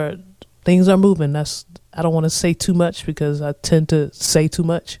things are moving. I don't want to say too much because I tend to say too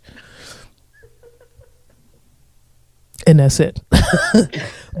much, and that's it.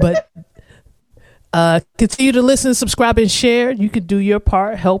 But continue to listen, subscribe, and share. You can do your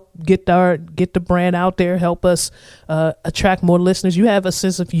part. Help get the brand out there. Help us attract more listeners. You have a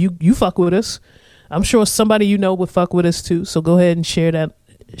sense of you fuck with us. I'm sure somebody you know would fuck with us too. So go ahead and share the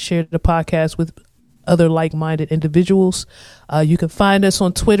podcast with other like-minded individuals. You can find us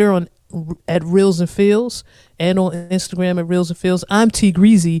on Twitter at Reels and Feels, and on Instagram at Reels and Feels. I'm T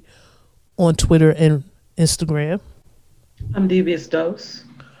Greasy on Twitter and Instagram. I'm Devious Dose.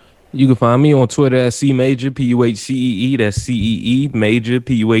 You can find me on Twitter at C Major PUHCEE. That's CEE Major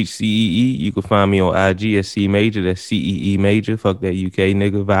PUHCEE. You can find me on IG at C Major. That's CEE Major. Fuck that UK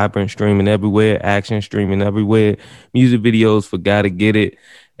nigga. Vibrant streaming everywhere. Action streaming everywhere. Music videos for Gotta Get It.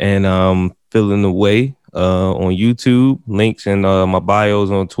 And Feeling the Way on YouTube. Links in my bios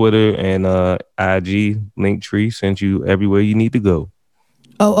on Twitter and IG. Linktree sent you everywhere you need to go.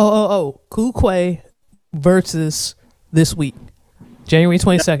 Oh. Cool Quay versus this week. January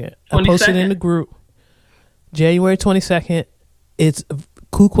 22nd. I posted in the group. January 22nd. It's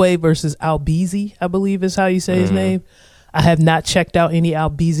Kukwe versus Albizi, I believe is how you say his name. I have not checked out any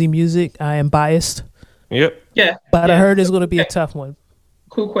Albizi music. I am biased. Yep. Yeah. But I heard it's going to be a tough one.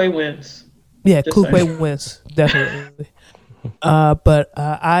 Kukwe wins. Yeah, Just Kukwe saying. wins. Definitely. But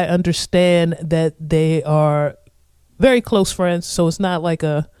I understand that they are very close friends. So it's not like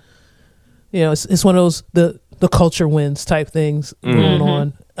it's one of those, the culture wins type things going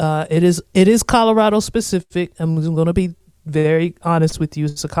on. It is Colorado specific. I'm going to be very honest with you.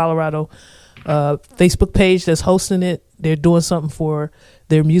 It's a Colorado Facebook page that's hosting it. They're doing something for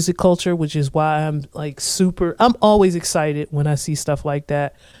their music culture, which is why I'm I'm always excited when I see stuff like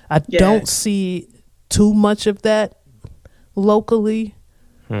that. I don't see too much of that locally.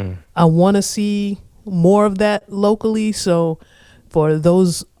 I want to see more of that locally. So for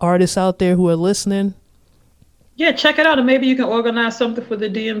those artists out there who are listening, Yeah, check it out, and maybe you can organize something for the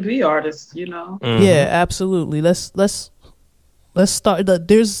DMV artists. Yeah, absolutely. Let's start.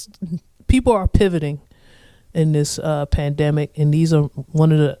 There's people are pivoting in this pandemic, and these are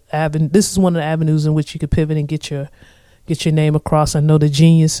This is one of the avenues in which you could pivot and get your name across. I know the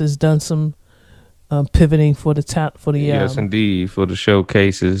Genius has done some pivoting for the yes, indeed, for the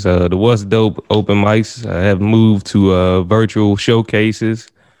showcases. The What's Dope open mics have moved to virtual showcases.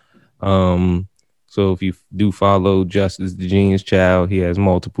 So if you do follow Justice the Genius Child, he has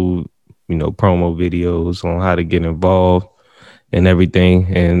multiple, promo videos on how to get involved and everything.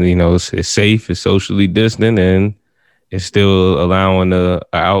 And, it's safe, it's socially distant, and it's still allowing an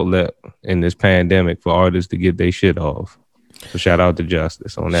outlet in this pandemic for artists to get their shit off. So shout out to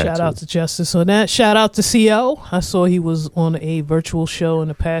Justice on that. Shout out to Justice on that. Shout out to CO. I saw he was on a virtual show in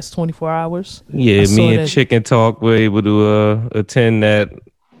the past 24 hours. Yeah, me and Chicken Talk were able to attend that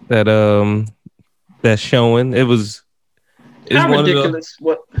showing. It was How ridiculous!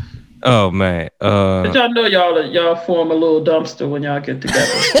 What? Oh man! But y'all know y'all form a little dumpster when y'all get together.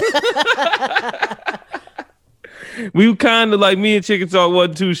 We kind of like, me and Chicken Talk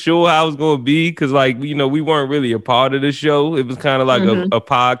wasn't too sure how it was going to be because, like, you know, we weren't really a part of the show. It was kind of like a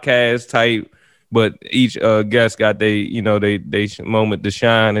podcast type, but each guest got they moment to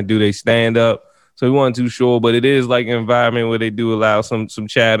shine and do they stand up. So we weren't too sure, but it is like an environment where they do allow some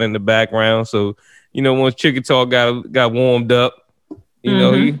chat in the background. So, you know, once Chicken Talk got warmed up, you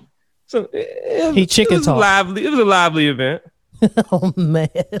know, he Chicken Talk. It was a lively event. Oh man.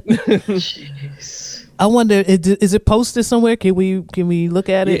 Jeez. I wonder, is it posted somewhere? Can we look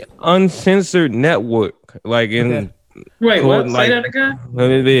at it? Yeah, Uncensored Network, like in. Okay. Wait, what? Say that again.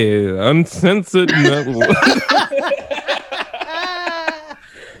 It is Uncensored Network.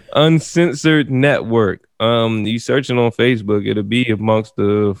 Uncensored Network. You searching on Facebook, it'll be amongst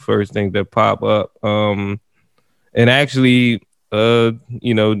the first things that pop up. And actually,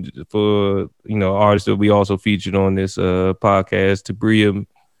 you know, for artists that we also featured on this podcast, Tabria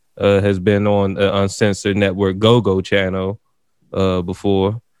has been on the Uncensored Network Go channel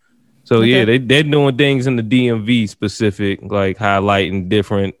before. So yeah, they're doing things in the DMV specific, like highlighting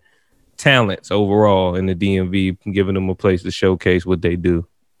different talents overall in the DMV, giving them a place to showcase what they do.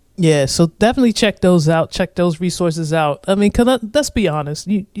 Yeah, so definitely check those out. Check those resources out. I mean, let's be honest.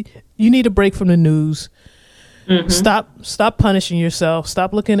 You need a break from the news. Mm-hmm. Stop punishing yourself.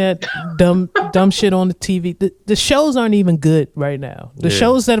 Stop looking at dumb shit on the TV. The shows aren't even good right now. The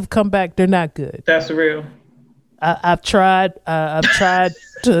shows that have come back, they're not good. That's real. I've tried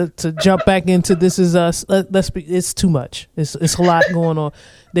to jump back into This Is Us. It's too much. It's a lot going on.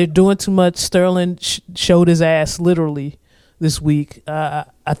 They're doing too much. Sterling showed his ass literally this week. I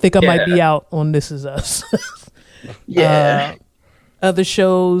think I might be out on This Is Us. Yeah. Other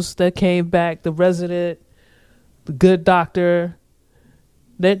shows that came back, The Resident, The Good Doctor,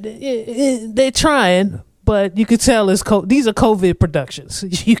 they're trying, but you could tell these are COVID productions.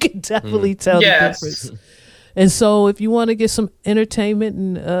 You can definitely tell the difference. And so if you want to get some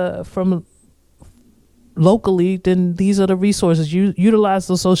entertainment and from locally, then these are the resources. You utilize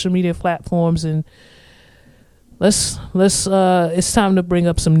those social media platforms, and let's it's time to bring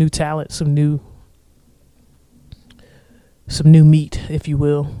up some new talent, some new meat, if you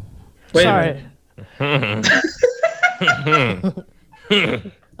will. Sorry.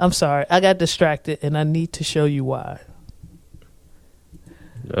 I'm sorry. I got distracted, and I need to show you why.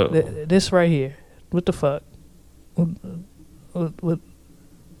 This right here. What the fuck?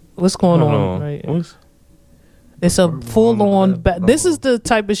 What's going on? Right? It's a full-on. This is the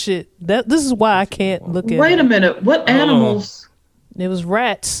type of shit this is why I can't look at. Wait a minute. What animals? It was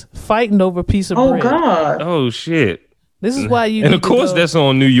rats fighting over a piece of bread. Oh God! Oh shit! This is why you. And of course, that's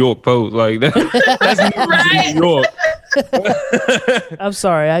on New York Post. Like that's right? New York. I'm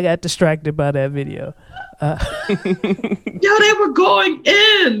sorry, I got distracted by that video. Yo, they were going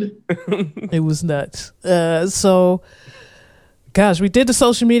in. It was nuts. So, gosh, we did the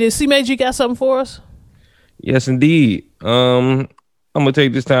social media. C-Mage, you got something for us? Yes, indeed. I'm gonna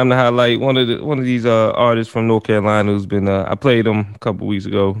take this time to highlight one of these artists from North Carolina who's been. I played him a couple weeks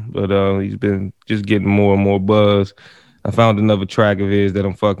ago, but he's been just getting more and more buzz. I found another track of his that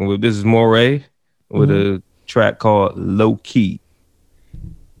I'm fucking with. This is Morray with a track called Low Key.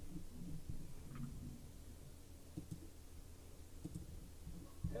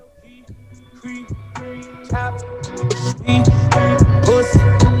 Pussy,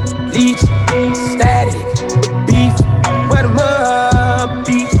 leech, static, beef, wet 'em up,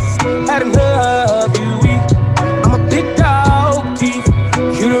 beef, had enough, you weak. I'm a big dog, teeth.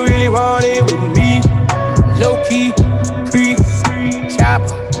 You don't really want it with me. Low key, creep, chopper,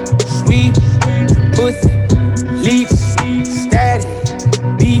 sweet, pussy, leech, static,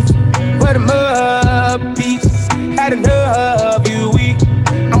 beef, wet 'em up, beef, had enough, you weak.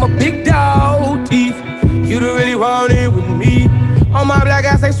 I'm a big dog, teeth. You don't really want it with me. On my black,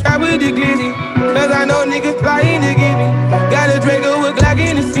 I say strap with the glizzy. Cause I know niggas flying to get me. Got a Draco with Glock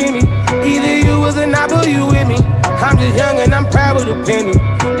in to see me. Either you was a knob or you with me. I'm just young and I'm proud with a penny.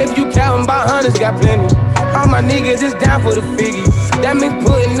 If you countin' by hundreds, got plenty. All my niggas is down for the figgy. That means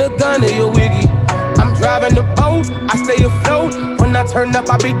putting the gun in your wiggy. I'm driving the boat, I stay afloat. When I turn up,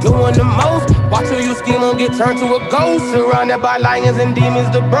 I be doing the most. Watch who you scheme on get turned to a ghost. Surrounded by lions and demons,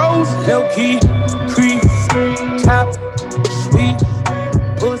 the bros. Low key, creep, top, sweet,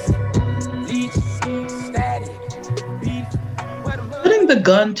 pussy, leech, static, beef. Putting the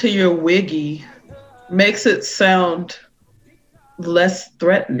gun to your wiggy makes it sound less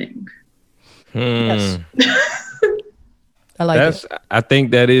threatening. Yes. I like it. I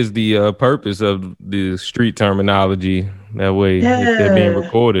think that is the purpose of the street terminology. That way, if they're being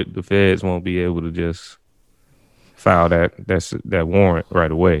recorded, the feds won't be able to just file that warrant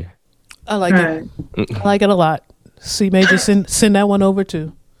right away. I like it. I like it a lot. C Major, send that one over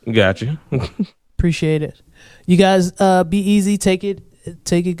too. Gotcha. Appreciate it. You guys, be easy. Take it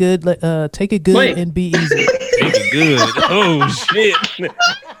good. Take it good and be easy. Take it good. Oh shit.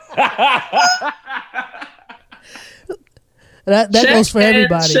 That goes for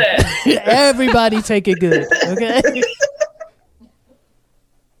everybody. Everybody take it good. Okay.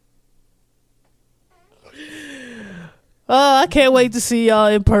 Oh, I can't wait to see y'all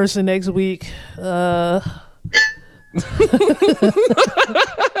in person next week.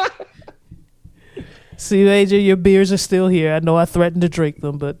 See, Major, your beers are still here. I know I threatened to drink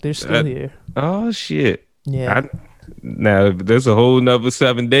them, but they're still here. Oh shit. Yeah. Now there's a whole nother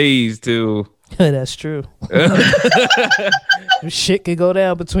 7 days till. That's true. Shit can go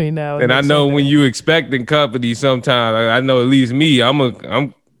down between now and I know Sunday. when you expecting company, sometimes I know at least me.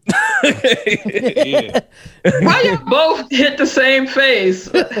 I'm. Yeah. Why you both hit the same face?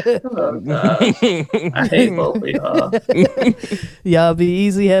 Oh, God. I hate both of y'all. Y'all be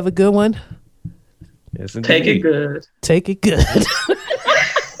easy. Have a good one. Yes, Take it good. Take it good.